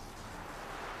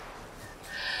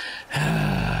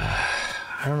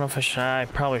 I don't know if I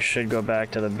probably should go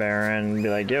back to the Baron and be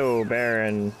like, yo,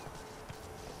 Baron,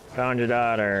 found your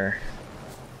daughter.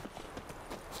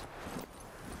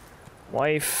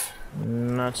 Wife,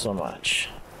 not so much.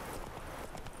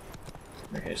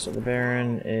 Okay, so the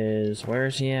Baron is, where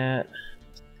is he at?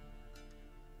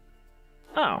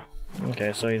 Oh,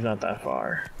 okay, so he's not that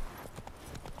far.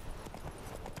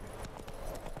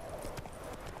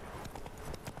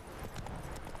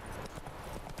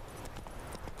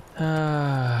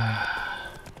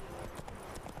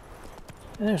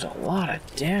 There's a lot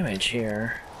of damage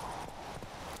here.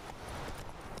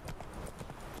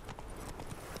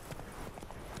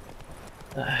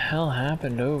 The hell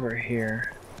happened over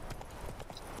here?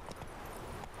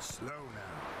 Slow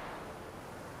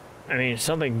now. I mean,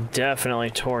 something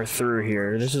definitely tore through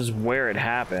here. This is where it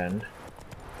happened.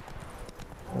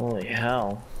 Holy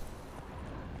hell.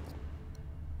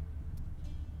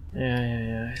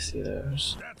 Yeah, I see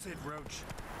those. That's it, Roach.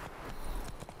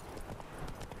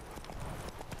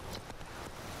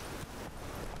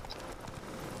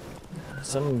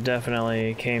 Something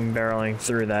definitely came barreling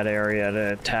through that area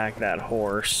to attack that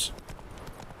horse.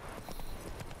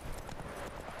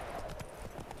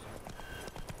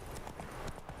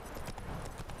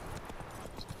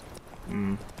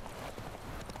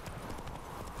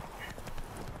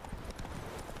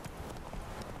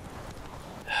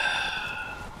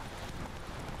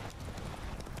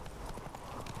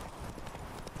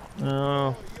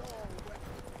 Oh.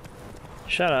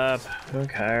 Shut up. Don't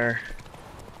care.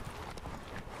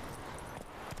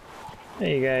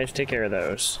 Hey, you guys, take care of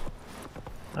those.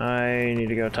 I need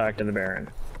to go talk to the Baron.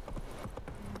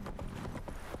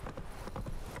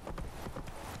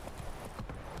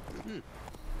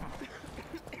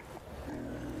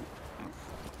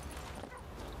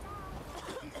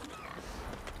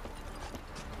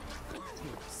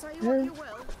 Say what you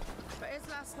will, but his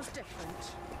lass was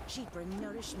different. She'd bring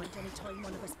nourishment any time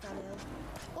one of us fell ill.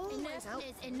 Always help.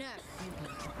 Enough is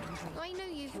enough. I know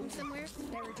you from somewhere.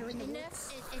 Buried her in the Enough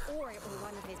is or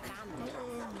one of his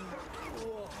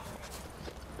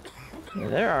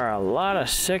band. There are a lot of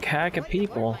sick hack of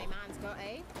people. My man's got,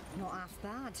 eh? Not half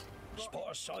bad.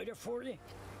 Spot a cider for you?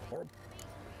 Or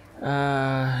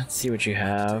Let's see what you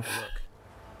have.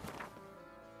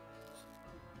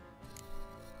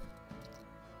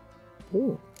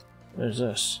 Ooh, what is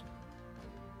this?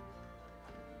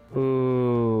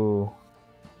 Ooh.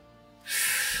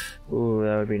 Ooh,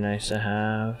 that would be nice to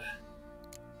have.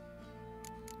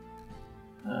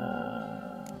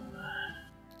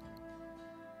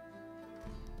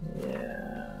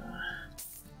 Yeah.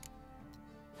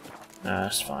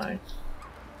 That's fine.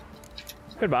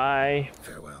 Goodbye.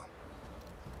 Farewell.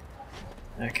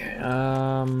 Okay,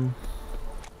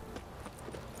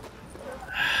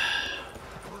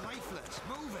 Lifeless,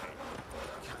 move it!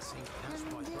 Can't see, catch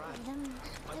my breath.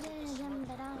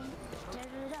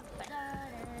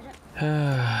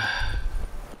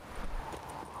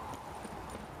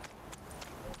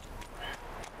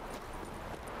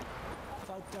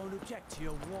 folk don't object to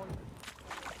your one.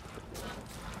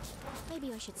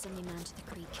 Maybe I should send you man to the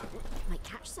creek. Might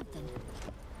catch something.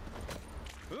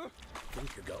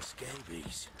 Think you got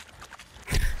scabies.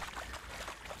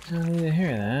 don't need to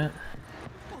hear that.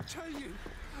 I'll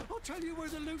tell you where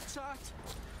the loot's at.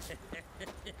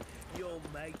 Your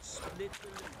mate split the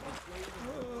loot between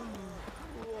them.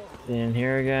 In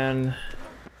here again.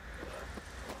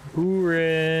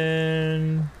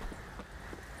 Hoorin'.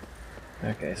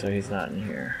 Okay, so he's not in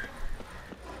here.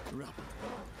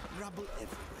 Rubble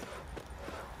everywhere.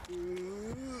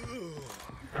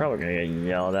 Probably gonna get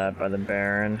yelled at by the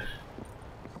Baron.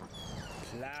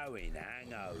 Plowing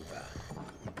hangover.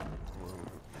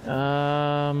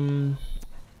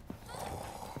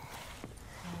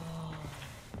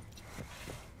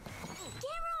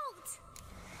 Geralt!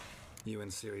 You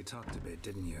and Ciri talked a bit,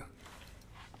 didn't you?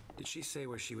 Did she say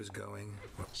where she was going?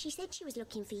 She said she was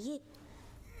looking for you.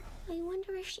 I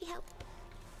wonder if she helped.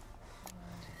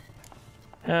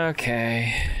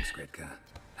 Okay. Thanks, Gretka.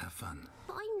 Have fun.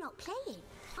 But I'm not playing.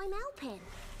 I'm helping.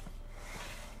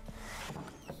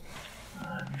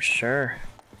 I'm sure.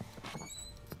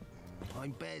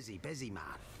 I'm busy man.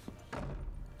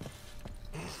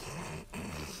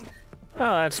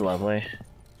 Oh, that's lovely.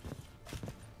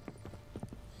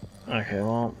 Okay,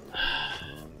 well.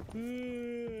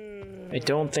 I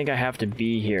don't think I have to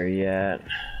be here yet.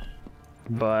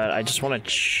 But I just want to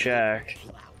check.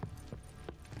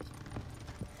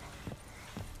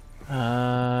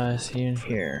 Is he in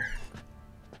here?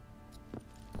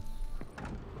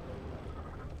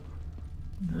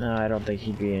 No, I don't think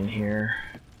he'd be in here.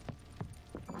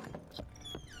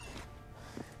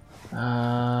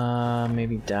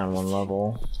 Maybe down one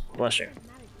level. Bless you.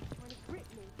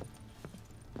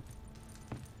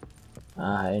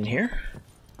 In here?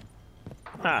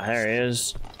 Ah, there he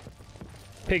is.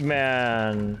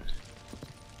 Pigman!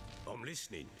 I'm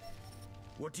listening.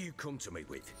 What do you come to me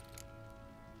with?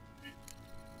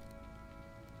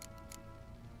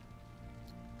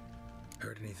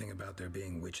 Heard anything about there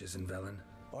being witches in Velen?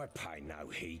 I pay no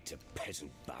heed to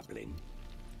peasant babbling.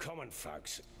 Common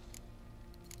folks.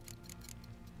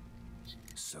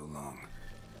 So long.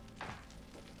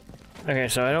 Okay,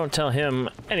 so I don't tell him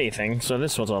anything, so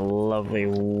this was a lovely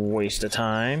waste of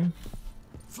time.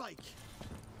 Flake!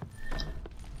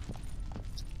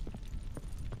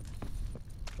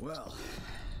 Well,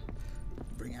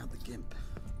 bring out the gimp.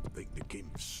 Think the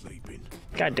gimp's sleeping.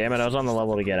 God damn it, I was on the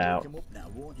level to get out. Come up now,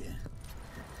 won't you?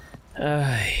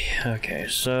 Okay,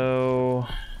 so...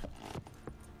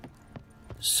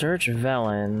 Search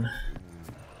Velen.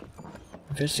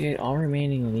 Investigate all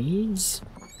remaining leads?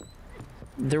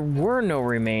 There were no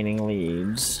remaining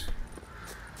leads.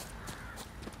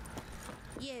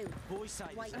 You.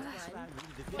 White one.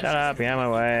 Shut up, you're on my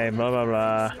way, blah blah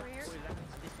blah.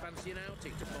 Fancy an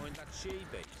outing to find that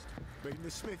she-beast. Been the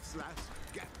Smiths, lass.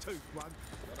 Gap-toothed one.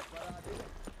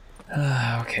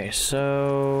 Okay,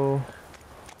 so...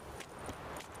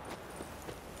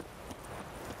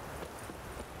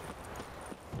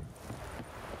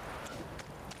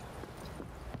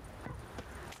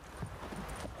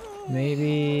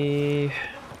 Maybe...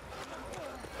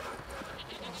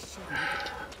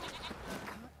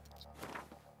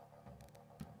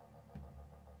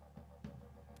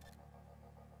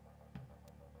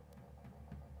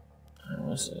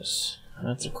 What's this?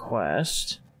 That's a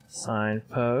quest.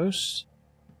 Signpost.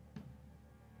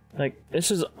 Like, this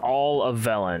is all of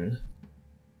Velen.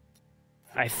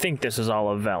 I think this is all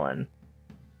of Velen.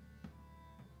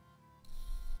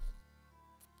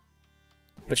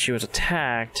 But she was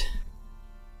attacked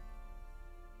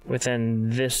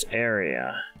within this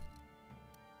area.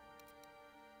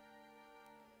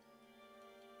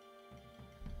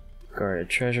 Guarded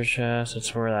treasure chest,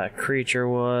 that's where that creature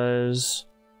was.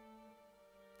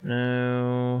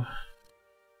 No.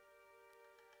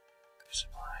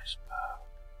 Supplies.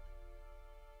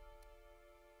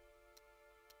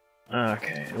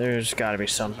 Okay, there's gotta be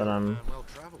something on. Well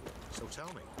traveled, so tell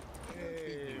me.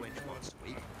 You went once a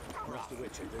week. Master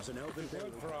Witcher, there's an elven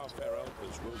build for our fair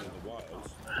elves roaming the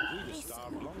wilds. We'd have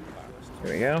starved long past.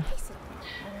 Here we go.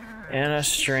 Anna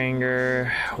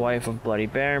Stringer, wife of Bloody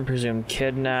Baron, presumed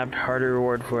kidnapped. Harder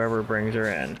reward for whoever brings her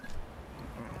in.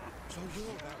 So you're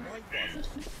that white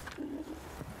one.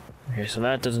 Okay, so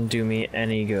that doesn't do me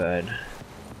any good.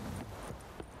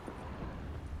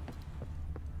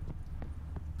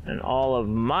 And all of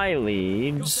my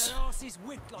leads.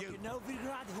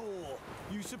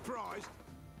 You surprised?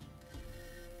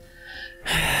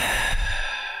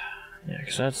 Yeah,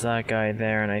 because that's that guy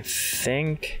there, and I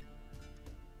think...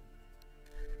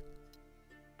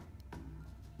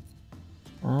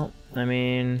 Well, I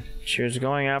mean, she was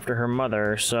going after her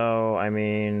mother, so, I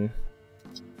mean...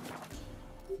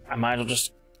 I might as well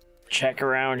just check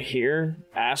around here,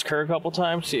 ask her a couple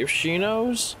times, see if she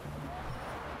knows.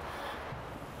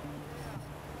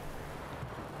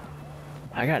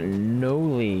 I got no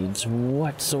leads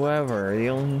whatsoever. The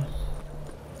only...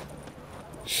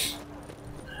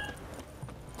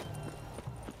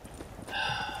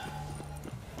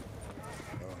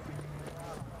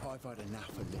 I've had enough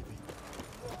of living.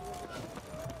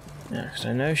 Yeah, because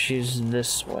I know she's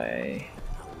this way.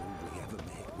 How will we ever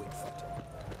make Whitford?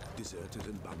 Deserted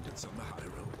and bandits on the high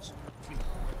roads.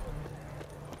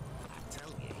 I tell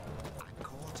you, I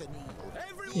caught an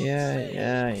eel.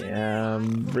 Yeah.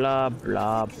 Blah,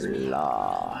 blah,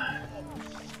 blah.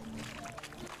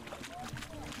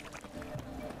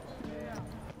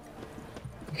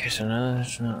 Okay, so now that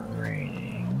it's not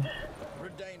raining.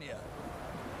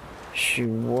 She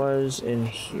was in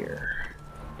here.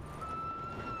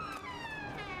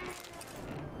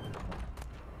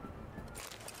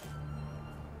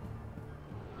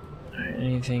 Alright,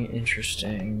 anything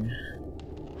interesting?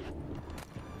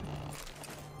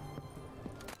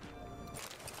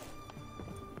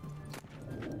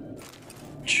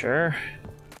 Sure.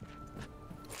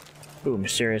 Ooh,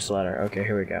 mysterious letter. Okay,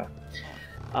 here we go.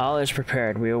 All is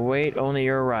prepared. We await only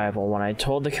your arrival. When I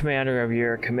told the commander of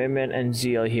your commitment and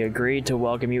zeal, he agreed to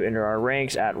welcome you into our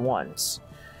ranks at once.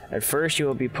 At first, you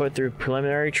will be put through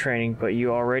preliminary training, but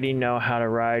you already know how to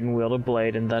ride and wield a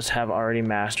blade and thus have already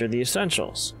mastered the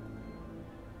essentials.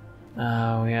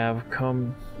 We have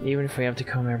come, even if we have to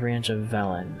comb every inch of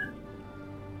Velen.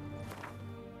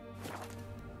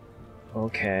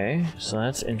 Okay, so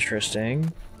that's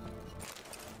interesting.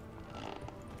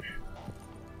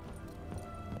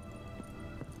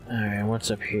 Alright, what's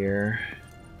up here?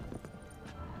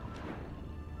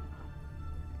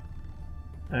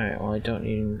 Alright, well I don't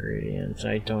need ingredients.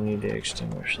 I don't need to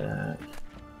extinguish that.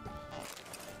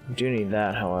 I do need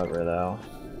that, however, though.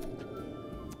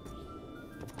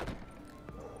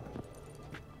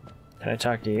 Can I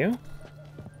talk to you?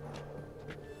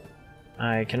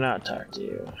 I cannot talk to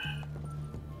you.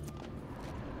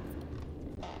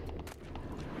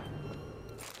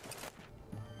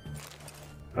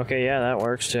 Okay, yeah, that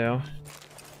works too.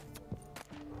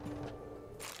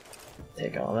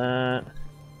 Take all that.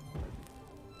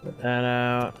 Put that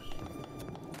out.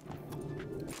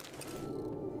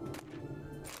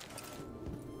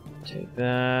 Take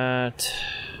that.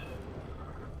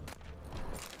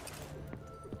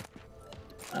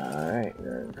 Alright,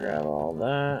 we're gonna grab all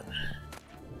that.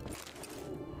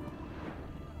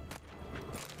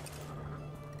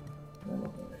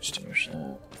 Extinguish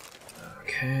that.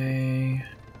 Okay.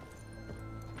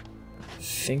 I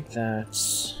think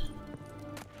that's...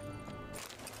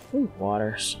 Ooh,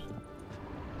 waters.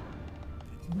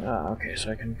 Ah, okay,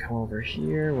 so I can come over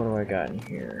here. What do I got in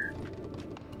here?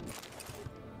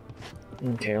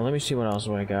 Okay, let me see what else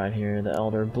do I got here. The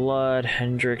Elder Blood,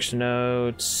 Hendrick's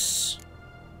Notes.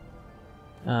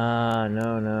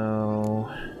 No.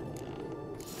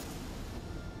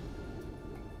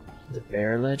 The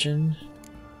Bear Legend?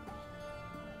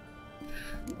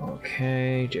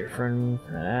 Okay, different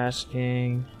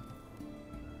asking.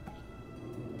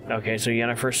 Okay, so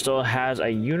Yennefer still has a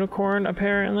unicorn,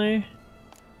 apparently.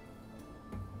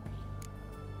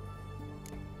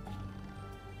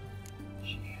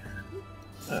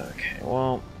 Okay,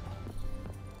 well...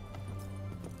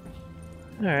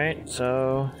 Alright,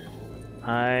 so...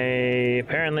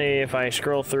 apparently, if I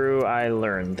scroll through, I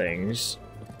learn things.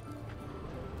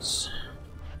 It's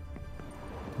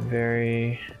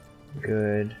very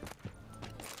good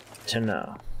to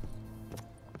know.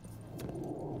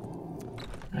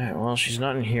 Alright, well, she's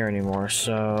not in here anymore,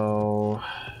 so...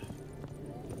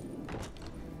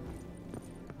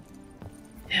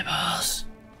 Nibbles!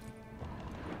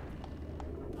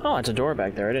 Oh, it's a door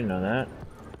back there. I didn't know that.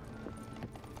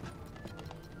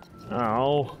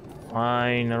 Oh,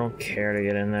 fine. I don't care to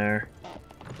get in there.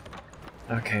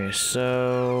 Okay,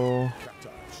 so...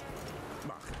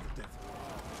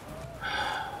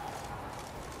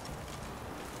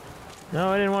 No,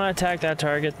 I didn't want to attack that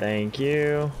target. Thank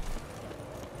you.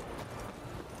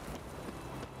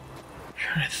 I'm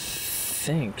trying to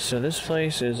think. So this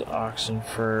place is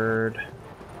Oxenford.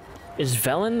 Is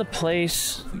Velen the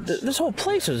place? This whole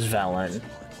place is Velen.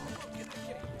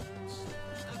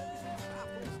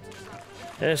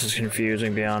 This is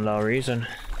confusing beyond all reason.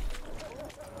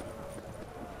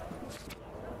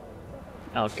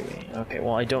 Alchemy. Okay,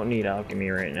 well, I don't need alchemy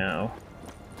right now.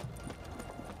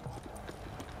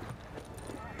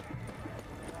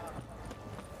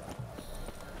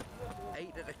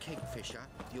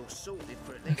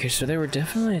 Okay, so they were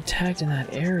definitely attacked in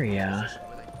that area.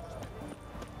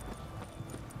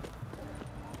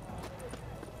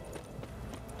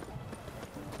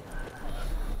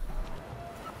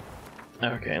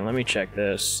 Okay, let me check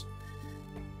this.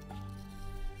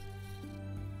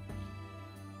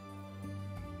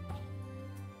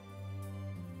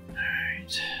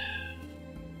 Alright.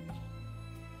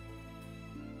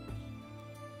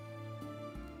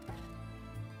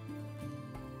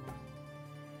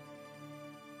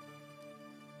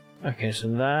 Okay, so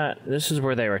this is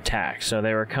where they were attacked. So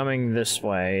they were coming this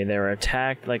way. They were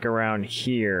attacked like around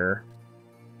here.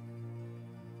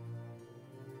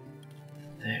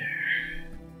 There.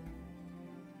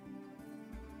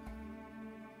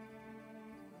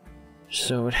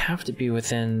 So it would have to be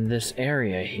within this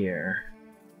area here.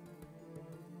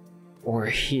 Or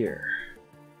here.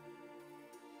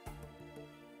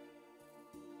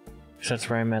 Because that's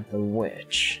where I met the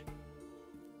witch.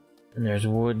 And there's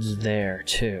woods there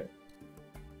too.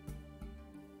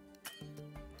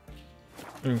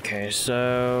 Okay,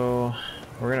 so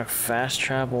we're gonna fast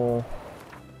travel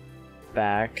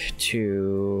back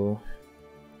to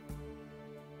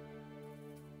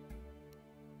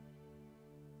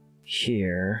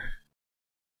here.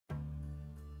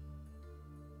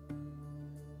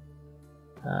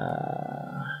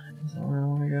 Is that where I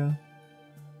want to go?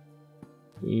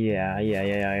 Yeah,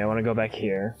 I want to go back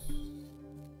here.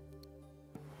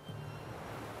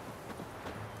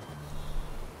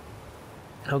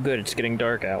 Oh good, it's getting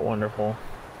dark out, wonderful.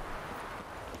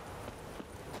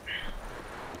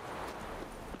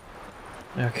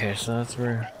 Okay, so that's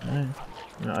where...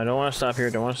 No, I don't want to stop here,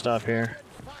 don't want to stop here.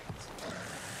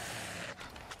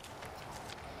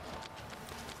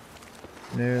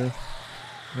 No.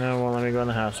 No, it won't let me go in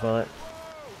the house, will it?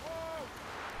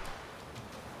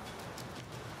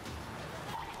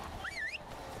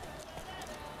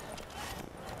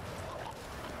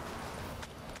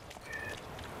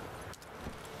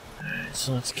 Alright,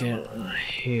 so let's get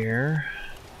here.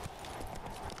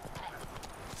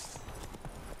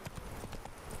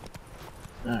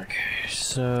 Okay,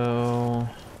 so...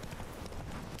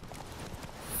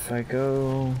 If I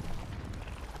go...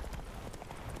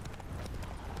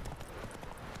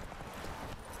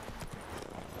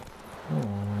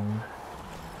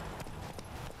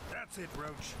 That's it,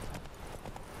 Roach.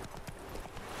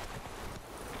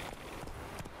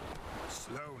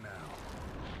 Slow now.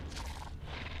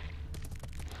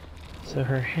 So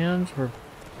her hands were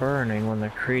burning when the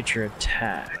creature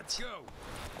attacked. Let's go.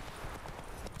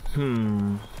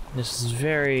 This is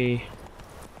very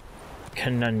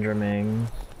conundruming.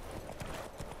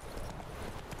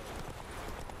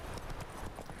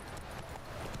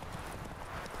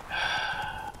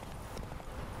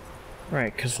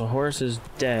 Right, because the horse is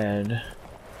dead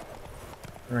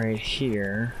right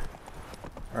here.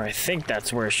 Or I think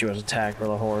that's where she was attacked, where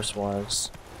the horse was.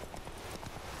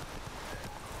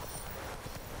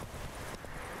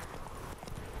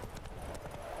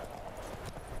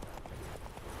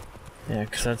 Yeah,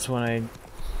 because that's when I...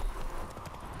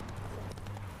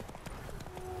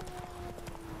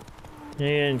 You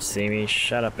didn't see me.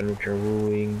 Shut up and with your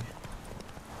wooing.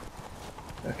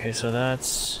 Okay, so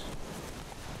that's...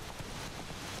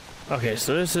 Okay,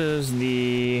 so this is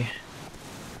the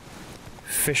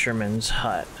fisherman's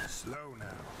hut. Slow now.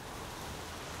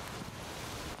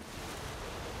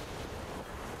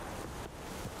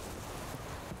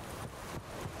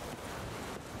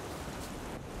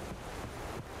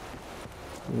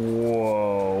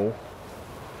 Whoa.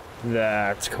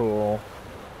 That's cool.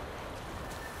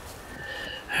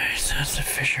 Alright, so that's the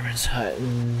fisherman's hut,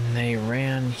 and they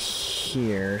ran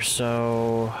here,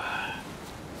 so...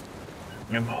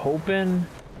 I'm hoping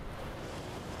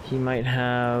he might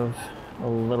have a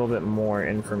little bit more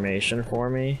information for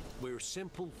me. We're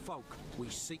simple folk, we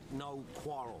seek no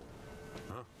quarrel.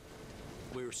 Huh?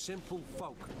 We're simple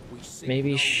folk, we seek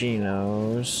Maybe no she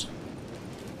knows.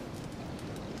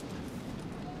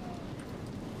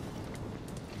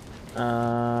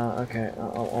 Okay, I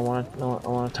want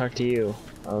to talk to you.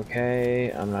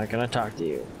 Okay, I'm not gonna talk to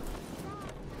you.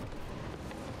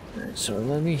 Alright, so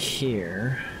let me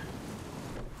hear.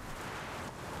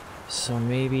 So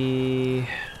maybe...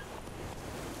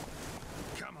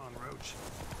 Come on, Roach.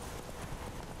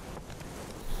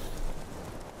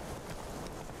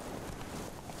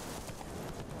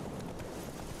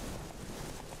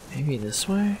 Maybe this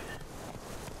way?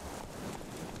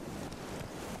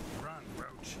 Run,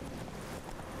 Roach.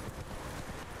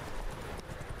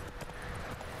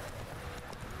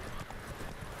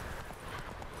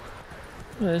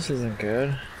 Well, this isn't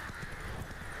good.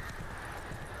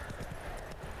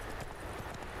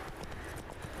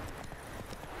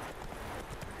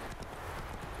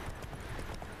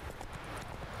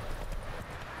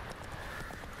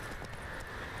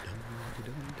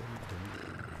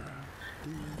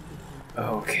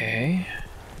 Okay.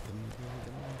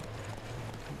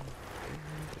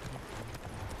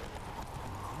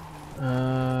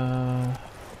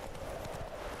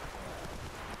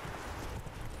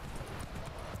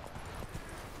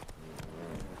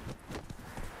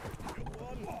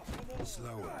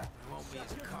 Slower. Won't be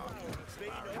as cocky as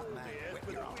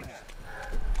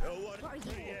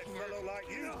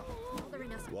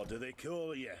What do they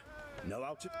call you? Know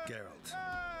how to... Geralt.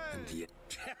 And yet...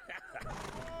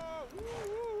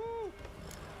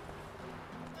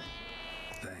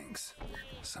 Thanks.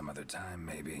 Some other time,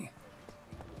 maybe.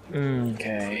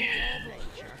 Okay.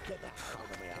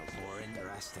 more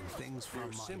interesting things from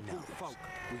my simple folk,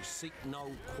 we seek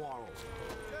no quarrel.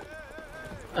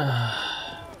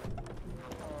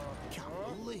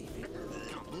 Can't believe it.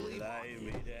 Can't believe it. Lay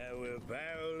me down with a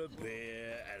barrel of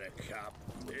beer and a cup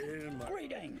in my...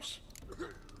 Greetings.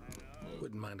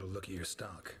 Wouldn't mind a look at your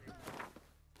stock.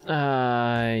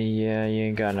 Yeah, you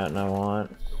ain't got nothing I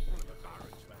want.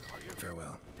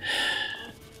 Farewell.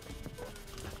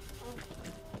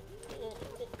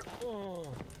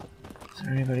 Is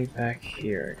there anybody back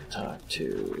here I can talk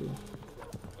to?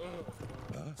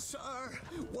 Sir,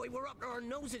 why we're up to our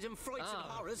noses in frights and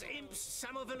horrors, imps,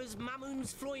 Samovillas,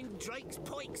 mamoons, flying drakes,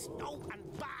 pikes,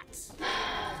 and bats.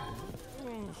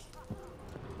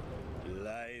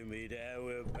 Lay me down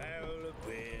with a barrel of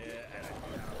beer and a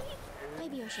cup.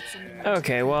 Maybe I should send them.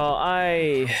 Okay, well,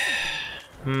 I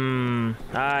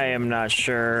am not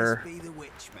sure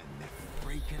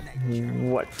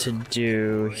what to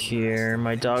do here.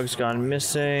 My dog's gone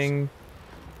missing.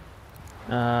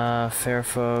 Fair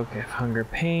folk, if hunger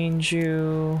pains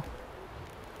you.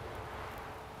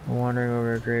 Wandering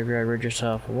over a graveyard, rid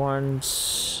yourself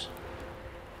once.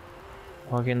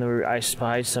 Walking the route, I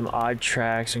spied some odd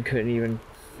tracks and couldn't even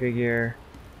figure.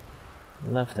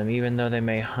 Left them, even though they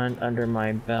may hunt under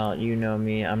my belt. You know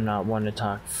me, I'm not one to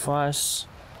talk fuss.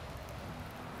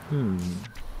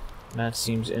 That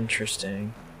seems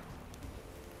interesting.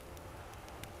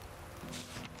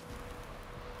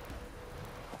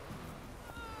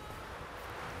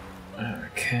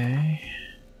 Okay.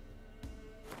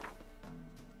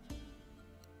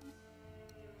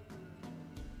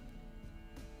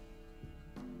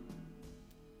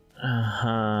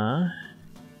 Uh-huh.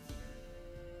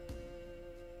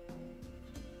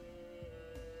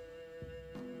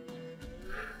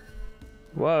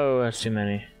 Whoa, that's too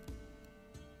many.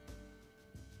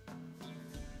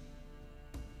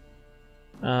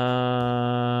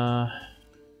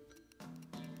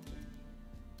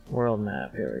 World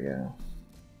map, here we go.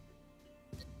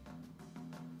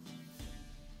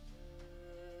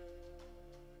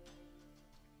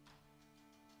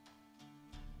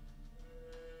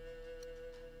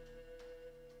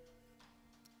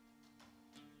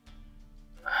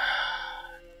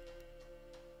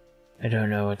 I don't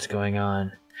know what's going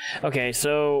on. Okay,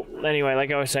 so anyway,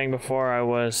 like I was saying before, I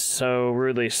was so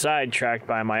rudely sidetracked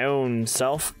by my own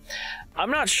self. I'm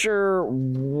not sure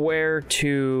where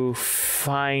to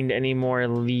find any more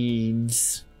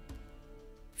leads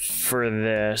for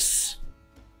this.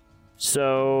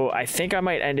 So I think I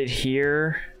might end it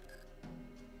here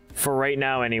for right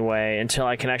now anyway, until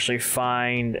I can actually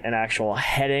find an actual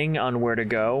heading on where to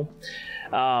go.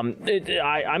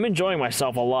 I'm enjoying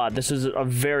myself a lot. This is a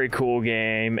very cool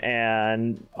game,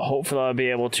 and hopefully I'll be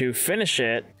able to finish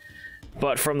it.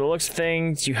 But from the looks of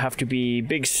things, you have to be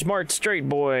big, smart, straight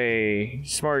boy.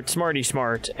 Smarty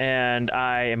smart. And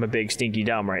I am a big stinky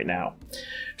dumb right now.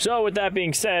 So with that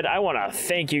being said, I want to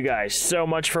thank you guys so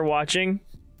much for watching.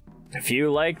 If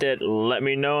you liked it, let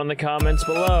me know in the comments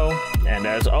below. And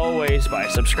as always, by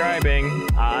subscribing,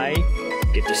 I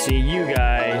get to see you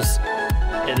guys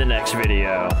in the next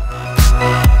video.